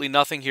absolutely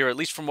nothing here, at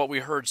least from what we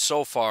heard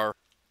so far,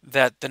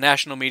 that the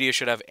national media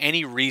should have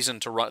any reason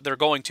to run. They're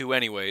going to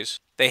anyways.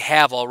 They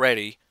have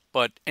already.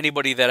 But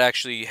anybody that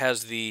actually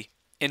has the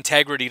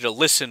integrity to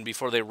listen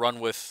before they run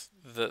with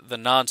the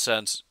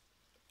nonsense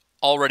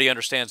already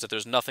understands that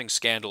there's nothing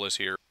scandalous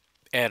here.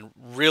 And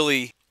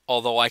really,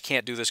 although I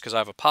can't do this because I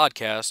have a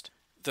podcast,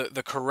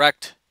 the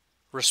correct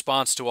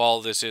response to all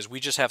of this is we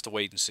just have to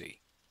wait and see.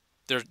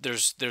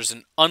 There's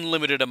an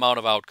unlimited amount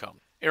of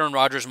outcome. Aaron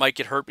Rodgers might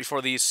get hurt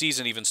before the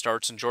season even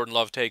starts and Jordan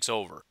Love takes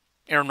over.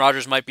 Aaron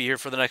Rodgers might be here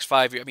for the next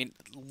 5 years. I mean,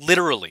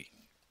 literally,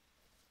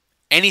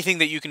 anything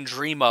that you can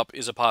dream up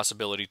is a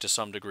possibility to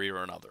some degree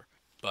or another.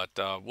 But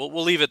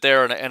we'll leave it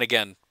there. And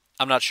again,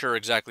 I'm not sure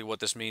exactly what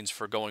this means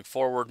for going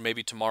forward.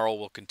 Maybe tomorrow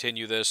we'll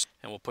continue this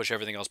and we'll push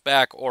everything else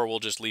back, or we'll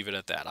just leave it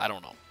at that. I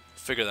don't know.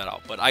 Figure that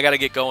out. But I got to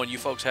get going. You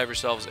folks have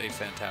yourselves a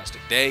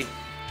fantastic day.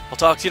 I'll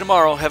talk to you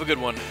tomorrow. Have a good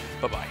one.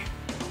 Bye-bye.